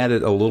you look at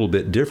it a little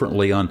bit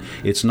differently.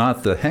 It's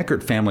not the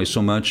Heckart family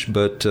so much,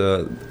 but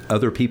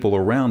other people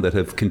around that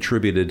have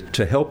contributed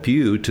to help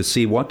you to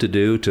see what to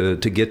do to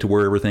get to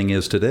where everything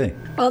is today.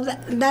 Well,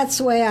 that's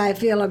the way I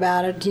feel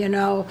about it. You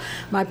know,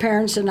 my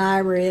parents and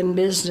I were in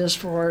business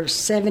for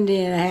 70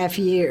 and a half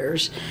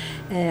years.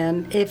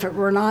 And if it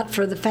were not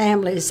for the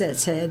families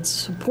that had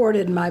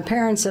supported my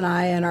parents and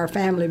I in our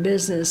family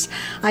business,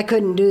 I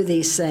couldn't do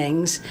these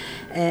things.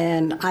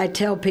 And I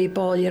tell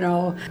people, you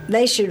know,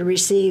 they should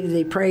receive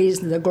the praise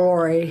and the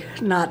glory,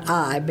 not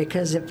I,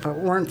 because if it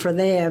weren't for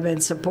them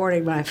and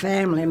supporting my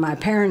family, my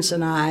parents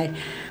and I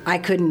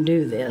couldn't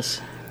do this.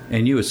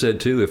 And you have said,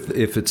 too,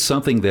 if it's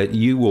something that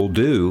you will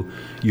do,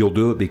 you'll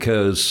do it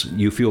because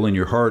you feel in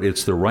your heart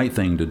it's the right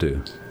thing to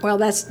do. Well,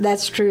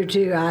 that's true,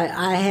 too.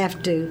 I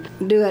have to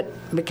do it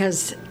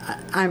because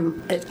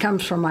it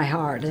comes from my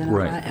heart. And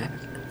right.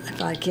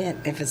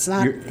 If it's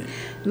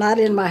not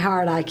in my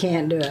heart, I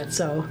can't do it.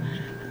 So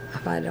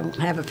if I don't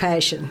have a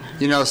passion.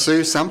 You know,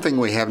 Sue, something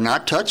we have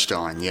not touched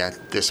on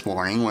yet this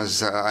morning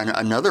was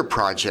another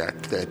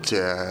project that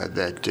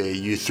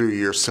you threw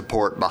your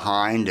support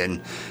behind,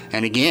 and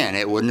again,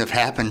 it wouldn't have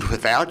happened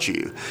without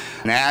you.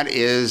 And that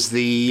is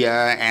the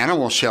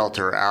animal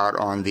shelter out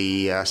on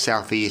the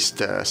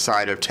southeast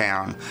side of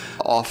town,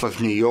 off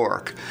of New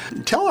York.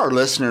 Tell our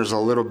listeners a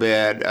little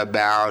bit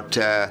about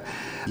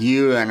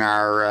you and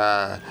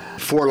our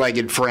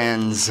four-legged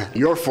friends,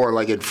 your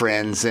four-legged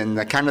friends, and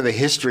the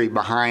history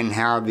behind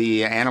how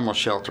the animal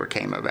shelter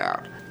came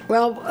about.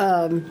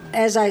 Well,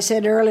 as I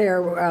said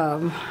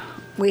earlier,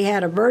 we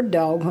had a bird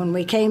dog when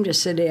we came to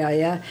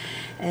Sedalia,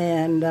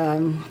 and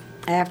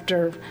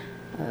after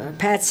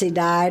Patsy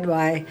died,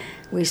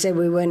 we said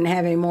we wouldn't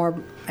have any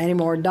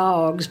more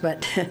dogs,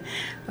 but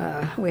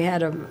we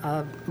had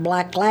a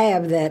black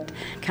lab that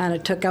kind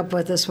of took up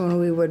with us when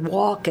we would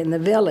walk in the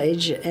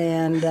village,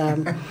 and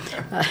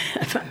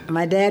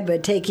my dad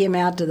would take him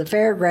out to the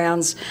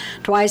fairgrounds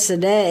twice a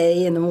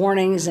day in the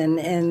mornings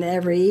and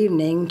every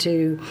evening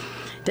to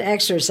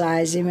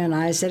exercise him. And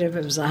I said if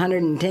it was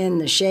 110 in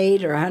the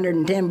shade or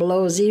 110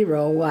 below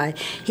zero, why,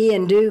 he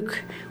and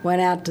Duke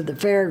went out to the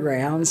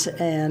fairgrounds.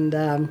 And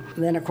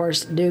then, of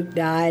course, Duke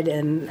died,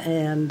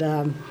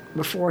 and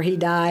before he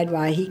died,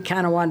 why, he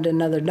kind of wanted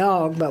another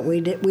dog, but we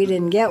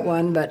didn't get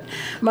one. But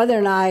Mother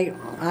and I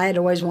had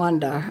always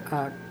wanted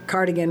a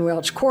Cardigan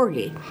Welch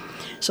Corgi.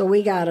 So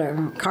we got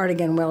a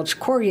Cardigan Welch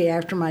Corgi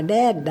after my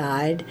dad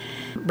died.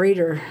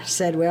 Breeder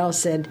said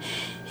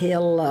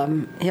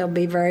he'll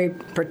be very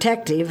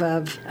protective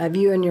of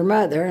you and your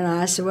mother, and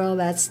I said, well,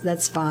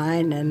 that's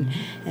fine.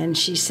 And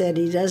she said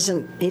he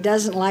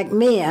doesn't like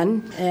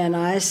men, and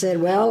I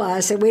said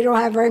we don't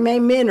have very many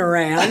men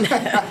around.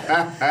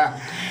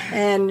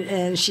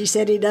 and she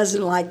said he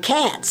doesn't like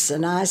cats,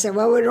 and I said,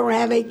 well, we don't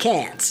have any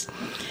cats.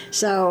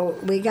 So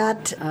we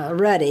got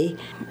Ruddy.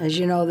 As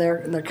you know,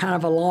 they're kind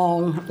of a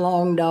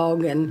long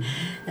dog, and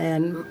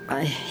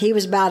he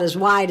was about as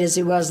wide as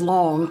he was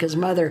long because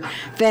Mother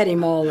fed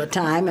him all the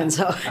time. And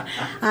so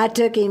I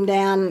took him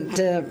down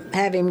to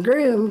have him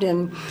groomed,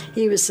 and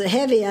he was so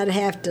heavy I'd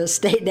have to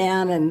stay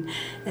down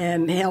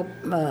and help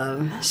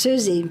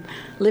Susie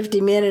lift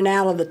him in and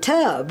out of the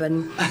tub.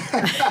 And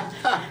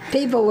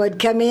people would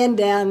come in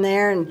down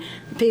there, and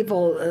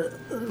people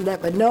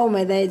that would know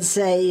me, they'd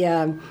say,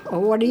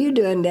 well, what are you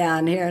doing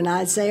down here? And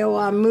I'd say, oh,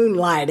 I'm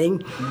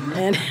moonlighting.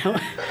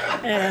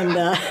 And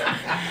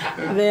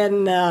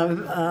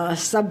then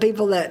some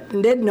people that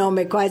didn't know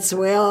me quite so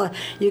well,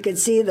 you could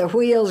see the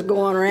wheels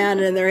going around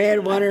in their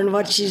head wondering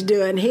what she's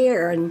doing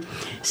here. And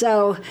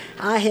so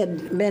I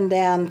had been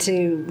down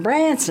to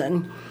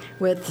Branson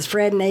with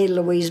Fred and Ada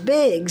Louise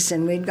Biggs,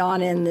 and we'd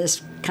gone in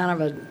this kind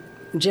of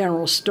a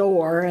general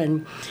store,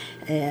 and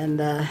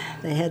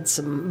they had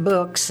some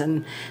books,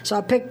 and so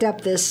I picked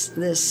up this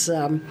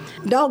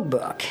dog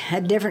book,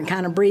 had different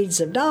kind of breeds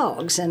of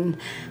dogs, and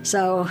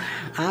so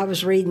I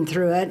was reading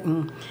through it,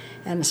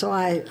 and so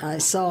I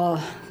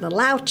saw the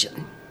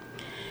Louchin,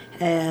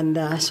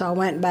 and so I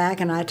went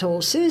back and I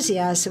told Susie,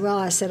 I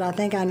said, I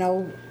think I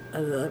know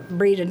the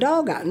breed of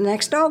dog, the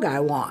next dog I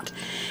want.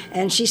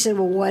 And she said,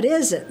 well, what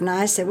is it? And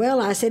I said,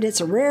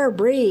 it's a rare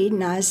breed,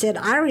 and I said,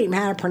 I don't even know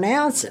how to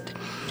pronounce it.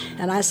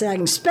 And I said, I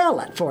can spell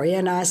it for you.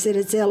 And I said,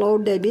 it's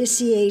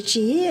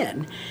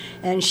Lowchen.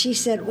 And she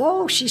said,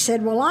 well,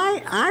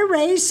 I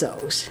raise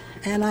those.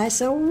 And I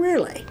said, oh,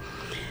 really?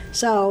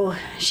 So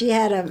she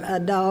had a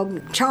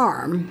dog,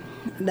 Charm,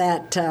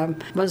 that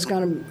was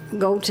going to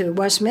go to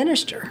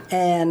Westminster.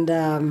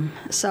 And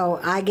so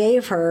I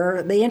gave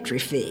her the entry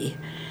fee.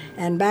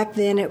 And back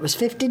then it was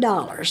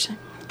 $50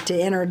 to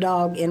enter a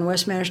dog in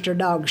Westminster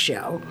Dog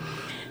Show.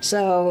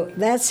 So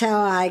that's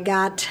how I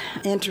got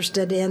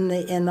interested in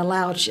the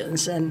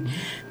Louchens. And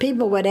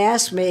people would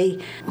ask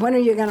me, when are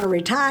you going to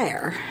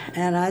retire?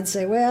 And I'd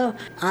say, well,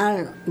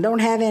 I don't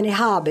have any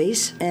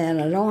hobbies,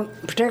 and I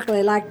don't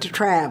particularly like to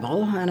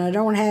travel, and I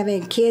don't have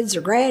any kids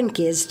or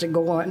grandkids to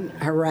go and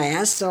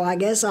harass, so I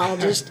guess I'll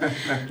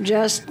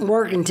just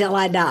work until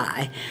I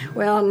die.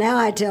 Well, now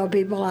I tell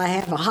people I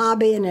have a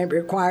hobby and it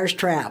requires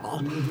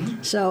travel.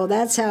 So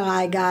that's how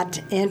I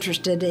got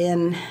interested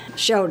in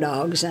show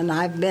dogs, and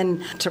I've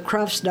been to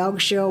Crufts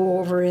Dog Show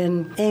over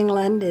in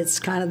England. It's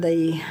kind of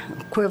the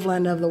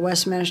equivalent of the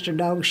Westminster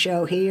Dog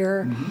Show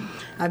here.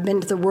 I've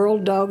been to the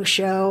World Dog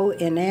Show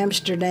in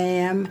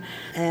Amsterdam,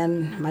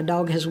 and my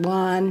dog has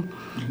won.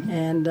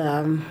 And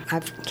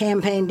I've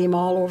campaigned him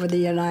all over the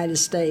United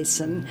States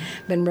and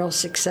been real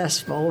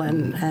successful.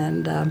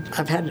 And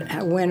I've had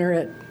a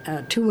winner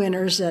at two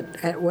winners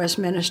at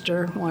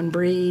Westminster, one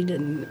breed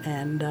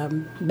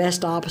and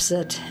best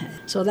opposite.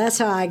 So that's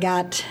how I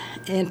got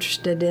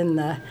interested in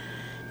the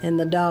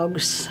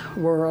dogs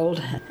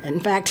world. In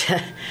fact,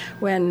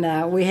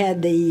 when we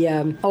had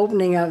the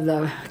opening of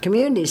the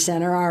community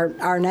center,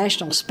 our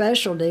national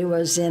specialty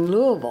was in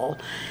Louisville,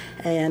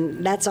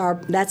 and that's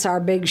our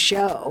big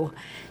show.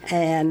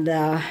 And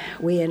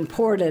we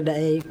imported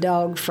a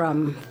dog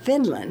from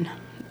Finland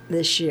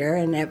this year,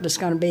 and it was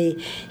going to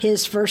be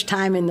his first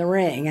time in the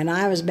ring, and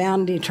I was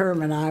bound and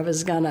determined I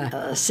was going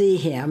to see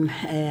him,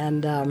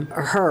 and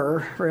or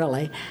her,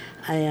 really.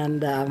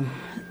 And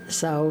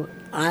so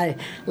I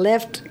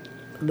left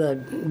the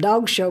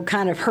dog show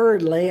kind of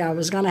hurriedly. I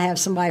was going to have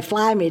somebody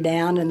fly me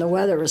down, and the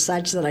weather was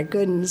such that I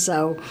couldn't,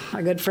 so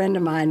a good friend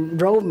of mine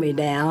drove me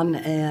down,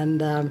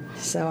 and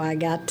so I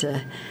got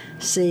to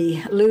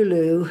see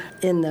Lulu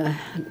in the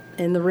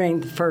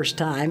ring the first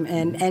time,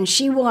 and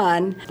she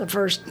won the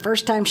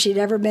first time she'd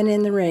ever been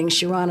in the ring.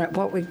 She won at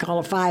what we call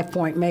a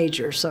 5-point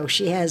major, so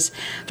she has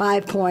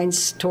 5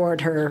 points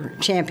toward her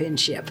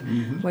championship,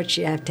 which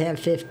you have to have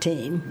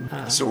 15.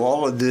 So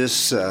all of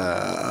this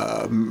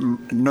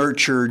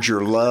nurtured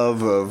your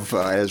love of,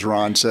 as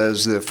Ron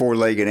says, the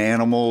four-legged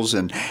animals,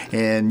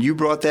 and you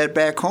brought that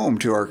back home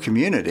to our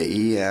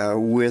community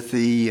with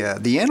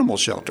the animal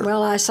shelter.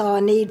 Well, I saw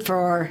a need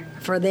for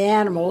the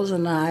animals,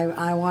 and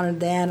I wanted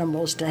the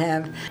animals to have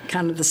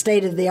kind of the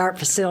state-of-the-art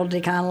facility,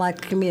 kind of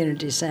like the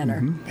community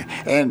center.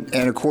 And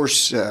of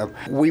course,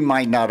 we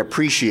might not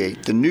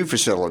appreciate the new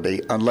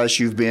facility unless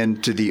you've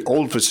been to the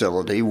old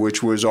facility,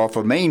 which was off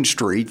of Main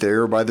Street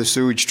there by the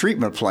sewage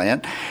treatment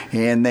plant,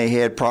 and they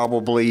had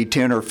probably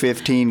 10 or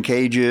 15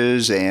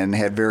 cages and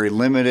had very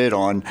limited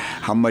on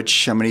how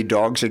many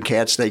dogs and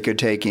cats they could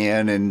take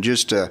in, and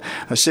just a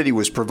city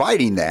was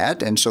providing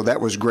that, and so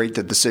that was great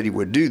that the city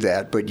would do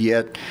that, but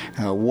yet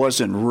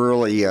wasn't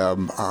really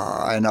an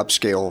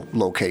upscale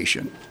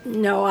location.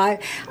 No, I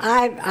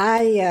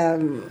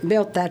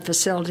built that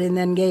facility and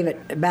then gave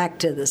it back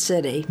to the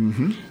city.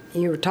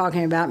 You were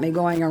talking about me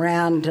going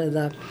around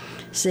to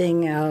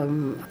seeing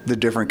the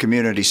different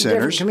community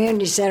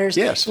centers.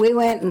 Yes. We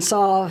went and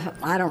saw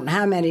I don't know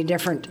how many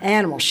different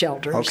animal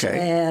shelters. Okay.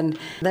 And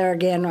there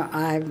again,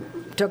 I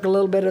took a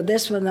little bit of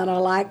this one that I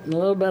liked and a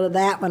little bit of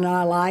that one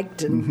I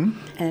liked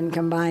and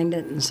combined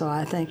it, and so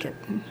I think it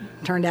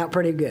turned out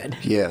pretty good.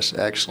 Yes,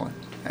 excellent.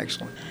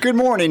 Excellent. Good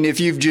morning. If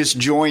you've just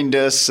joined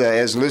us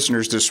as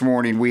listeners this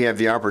morning, we have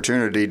the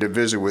opportunity to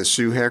visit with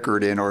Sue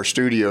Heckart in our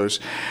studios.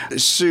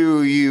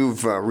 Sue,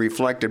 you've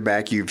reflected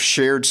back, you've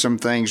shared some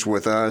things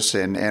with us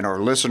and our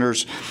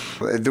listeners.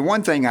 The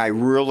one thing I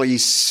really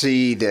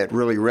see that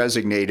really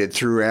resonated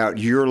throughout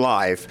your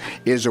life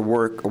is a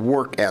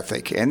work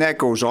ethic, and that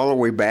goes all the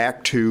way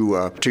back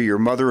to your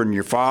mother and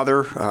your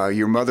father.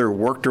 Your mother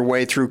worked her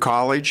way through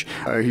college.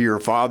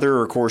 Your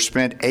father, of course,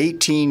 spent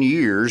 18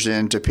 years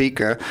in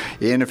Topeka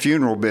in a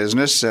funeral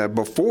business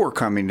before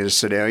coming to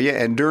Sedalia,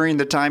 and during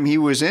the time he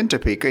was in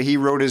Topeka, he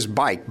rode his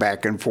bike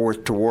back and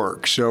forth to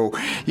work. So,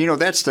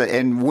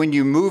 and when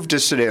you moved to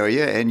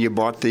Sedalia and you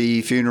bought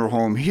the funeral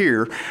home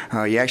here,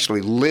 you actually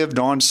lived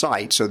on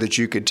site so that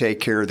you could take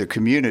care of the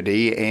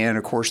community, and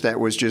of course that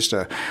was just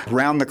a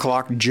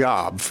round-the-clock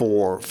job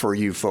for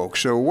you folks.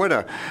 So what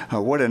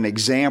an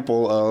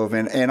example of,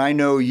 and I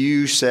know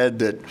you said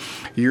that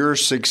your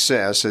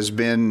success has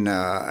been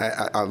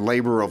a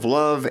labor of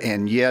love,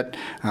 and yet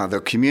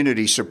the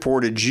community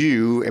supported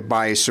you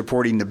by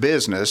supporting the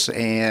business,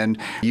 and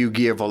you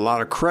give a lot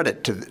of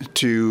credit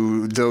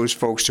to those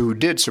folks who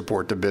did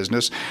support the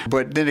business.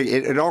 But then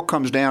it all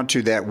comes down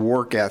to that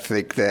work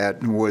ethic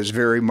that was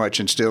very much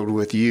instilled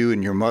with you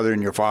and your mother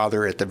and your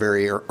father at the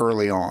very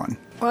early on.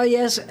 Well,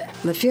 yes,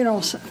 the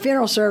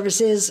funeral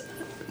service is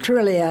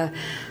truly a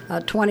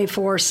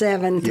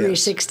 24/7,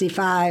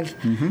 365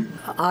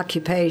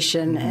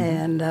 occupation.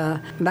 And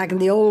back in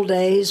the old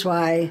days,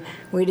 why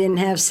we didn't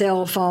have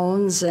cell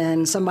phones,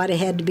 and somebody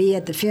had to be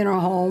at the funeral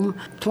home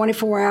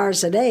 24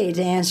 hours a day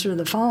to answer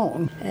the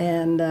phone.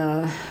 And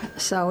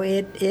so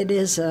it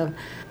is a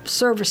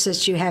service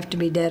that you have to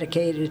be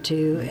dedicated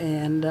to,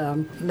 and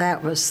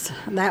that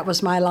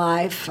was my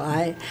life.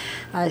 I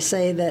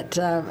say that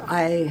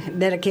I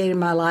dedicated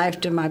my life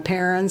to my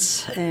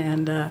parents,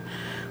 and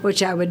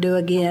which I would do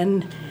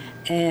again,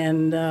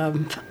 and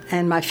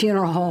my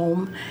funeral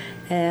home.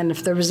 And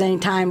if there was any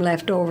time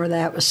left over,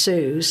 that was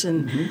Sue's.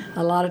 And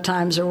a lot of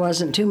times there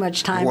wasn't too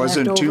much time left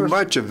over. Wasn't too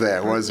much of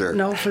that, was there?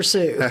 No, for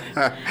Sue.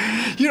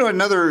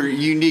 Another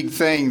unique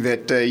thing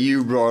that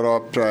you brought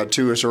up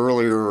to us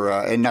earlier,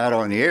 and not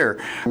on the air,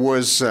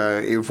 was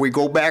if we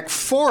go back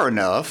far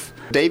enough,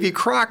 Davy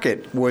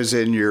Crockett was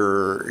in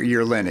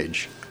your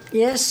lineage.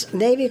 Yes,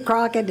 Davy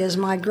Crockett is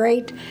my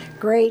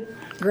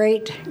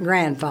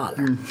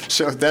great-great-grandfather.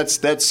 So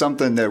that's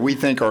something that we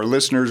think our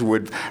listeners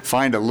would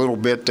find a little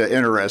bit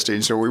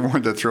interesting, so we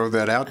wanted to throw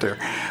that out there.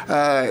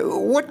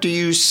 What do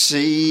you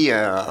see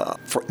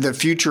for the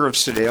future of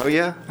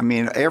Sedalia? I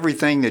mean,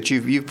 everything that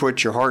you've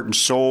put your heart and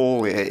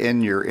soul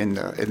in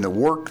the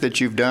work that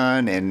you've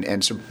done,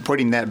 and so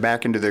putting that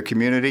back into the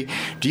community.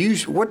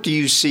 What do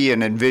you see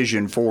and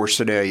envision for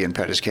Sedalia and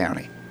Pettis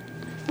County?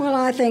 Well,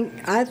 I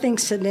think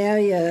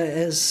Sedalia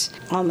is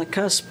on the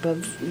cusp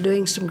of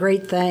doing some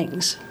great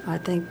things. I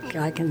think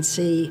I can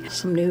see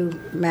some new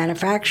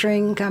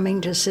manufacturing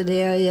coming to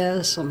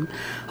Sedalia,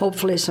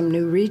 hopefully some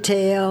new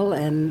retail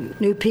and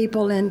new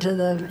people into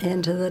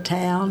the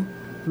town.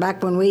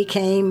 Back when we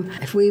came,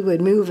 if we would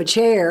move a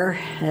chair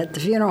at the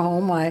funeral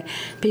home,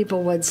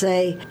 people would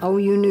say, "Oh,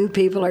 you new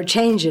people are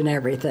changing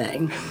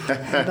everything."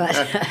 But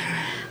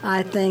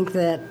I think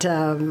that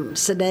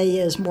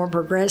Sedalia is more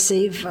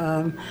progressive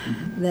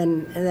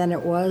than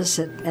it was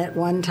at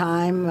one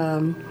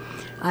time.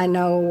 I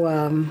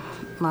know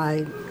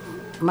my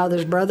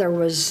mother's brother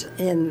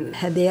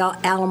had the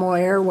Alamo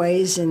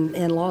Airways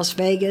in Las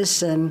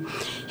Vegas, and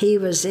he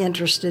was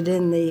interested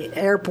in the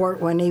airport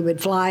when he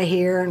would fly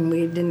here, and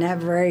we didn't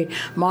have a very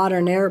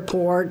modern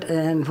airport.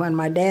 And when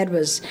my dad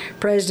was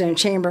president of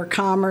Chamber of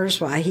Commerce,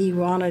 he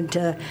wanted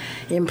to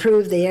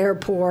improve the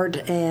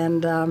airport,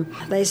 and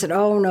they said,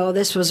 "Oh no,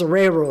 this was a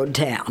railroad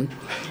town,"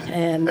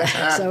 and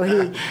so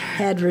he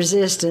had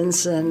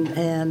resistance.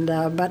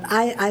 But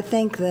I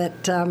think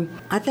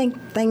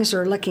things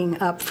are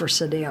looking up for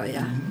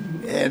Sedalia.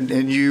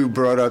 And you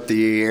brought up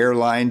the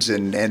airlines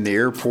and the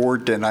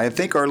airport, and I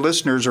think our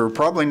listeners are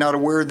probably not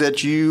aware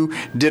that you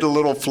did a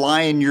little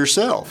flying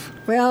yourself.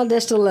 Well,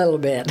 just a little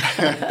bit.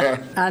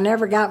 I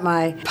never got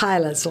my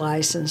pilot's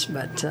license,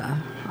 but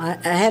I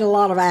had a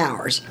lot of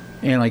hours.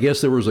 And I guess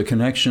there was a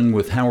connection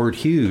with Howard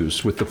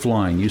Hughes with the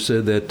flying. You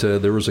said that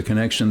there was a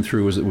connection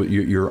through, was it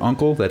your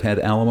uncle that had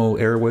Alamo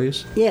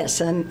Airways?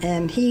 Yes,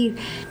 and he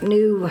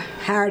knew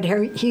Howard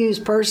Hughes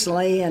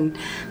personally, and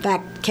in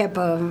fact kept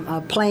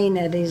a plane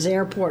at his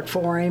airport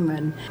for him.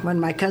 And when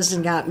my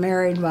cousin got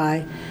married,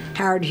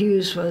 Howard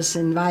Hughes was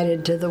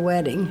invited to the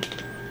wedding.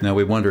 Now,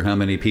 we wonder how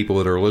many people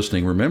that are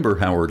listening remember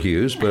Howard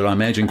Hughes, but I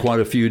imagine quite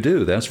a few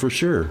do, that's for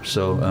sure.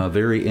 So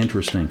very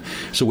interesting.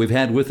 So we've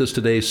had with us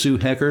today Sue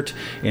Heckart.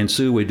 And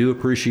Sue, we do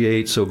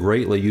appreciate so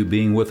greatly you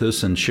being with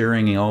us and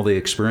sharing all the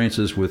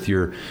experiences with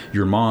your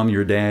mom,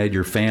 your dad,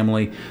 your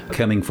family,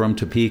 coming from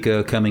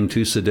Topeka, coming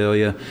to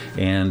Sedalia,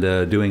 and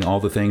doing all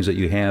the things that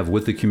you have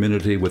with the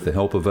community, with the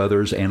help of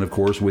others, and of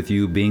course with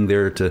you being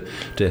there to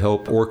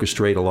help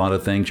orchestrate a lot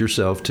of things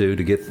yourself too,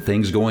 to get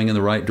things going in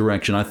the right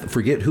direction. I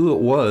forget who it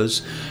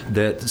was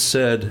that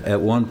said at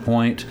one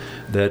point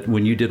that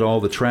when you did all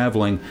the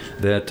traveling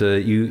that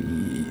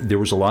there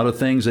was a lot of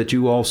things that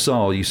you all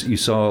saw. You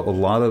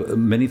saw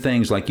many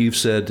things, like you've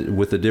said,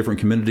 with the different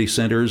community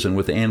centers and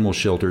with the animal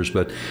shelters.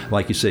 But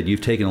like you said,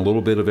 you've taken a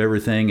little bit of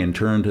everything and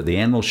turned the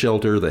animal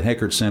shelter, the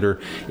Heckart Center,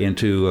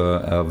 into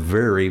a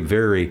very,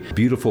 very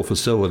beautiful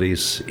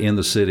facilities in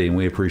the city, and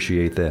we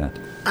appreciate that.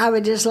 I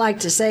would just like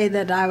to say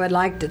that I would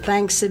like to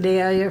thank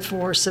Sedalia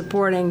for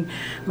supporting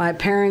my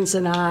parents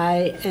and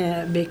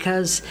I,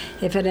 because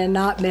if it had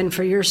not been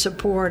for your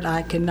support,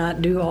 I could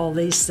not do all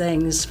these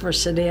things for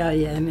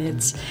Sedalia. And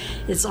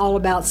it's all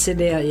about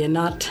Sedalia,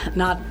 not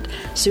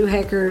Sue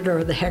Heckart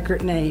or the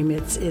Heckart name.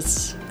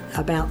 It's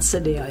about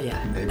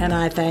Sedalia. Amen. And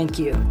I thank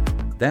you.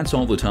 That's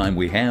all the time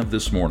we have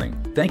this morning.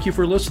 Thank you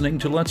for listening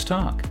to Let's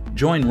Talk.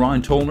 Join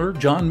Ron Tollner,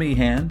 John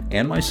Meehan,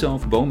 and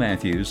myself, Bo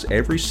Matthews,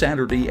 every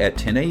Saturday at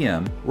 10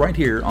 a.m. right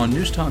here on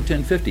News Talk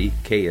 1050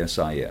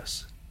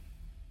 KSIS.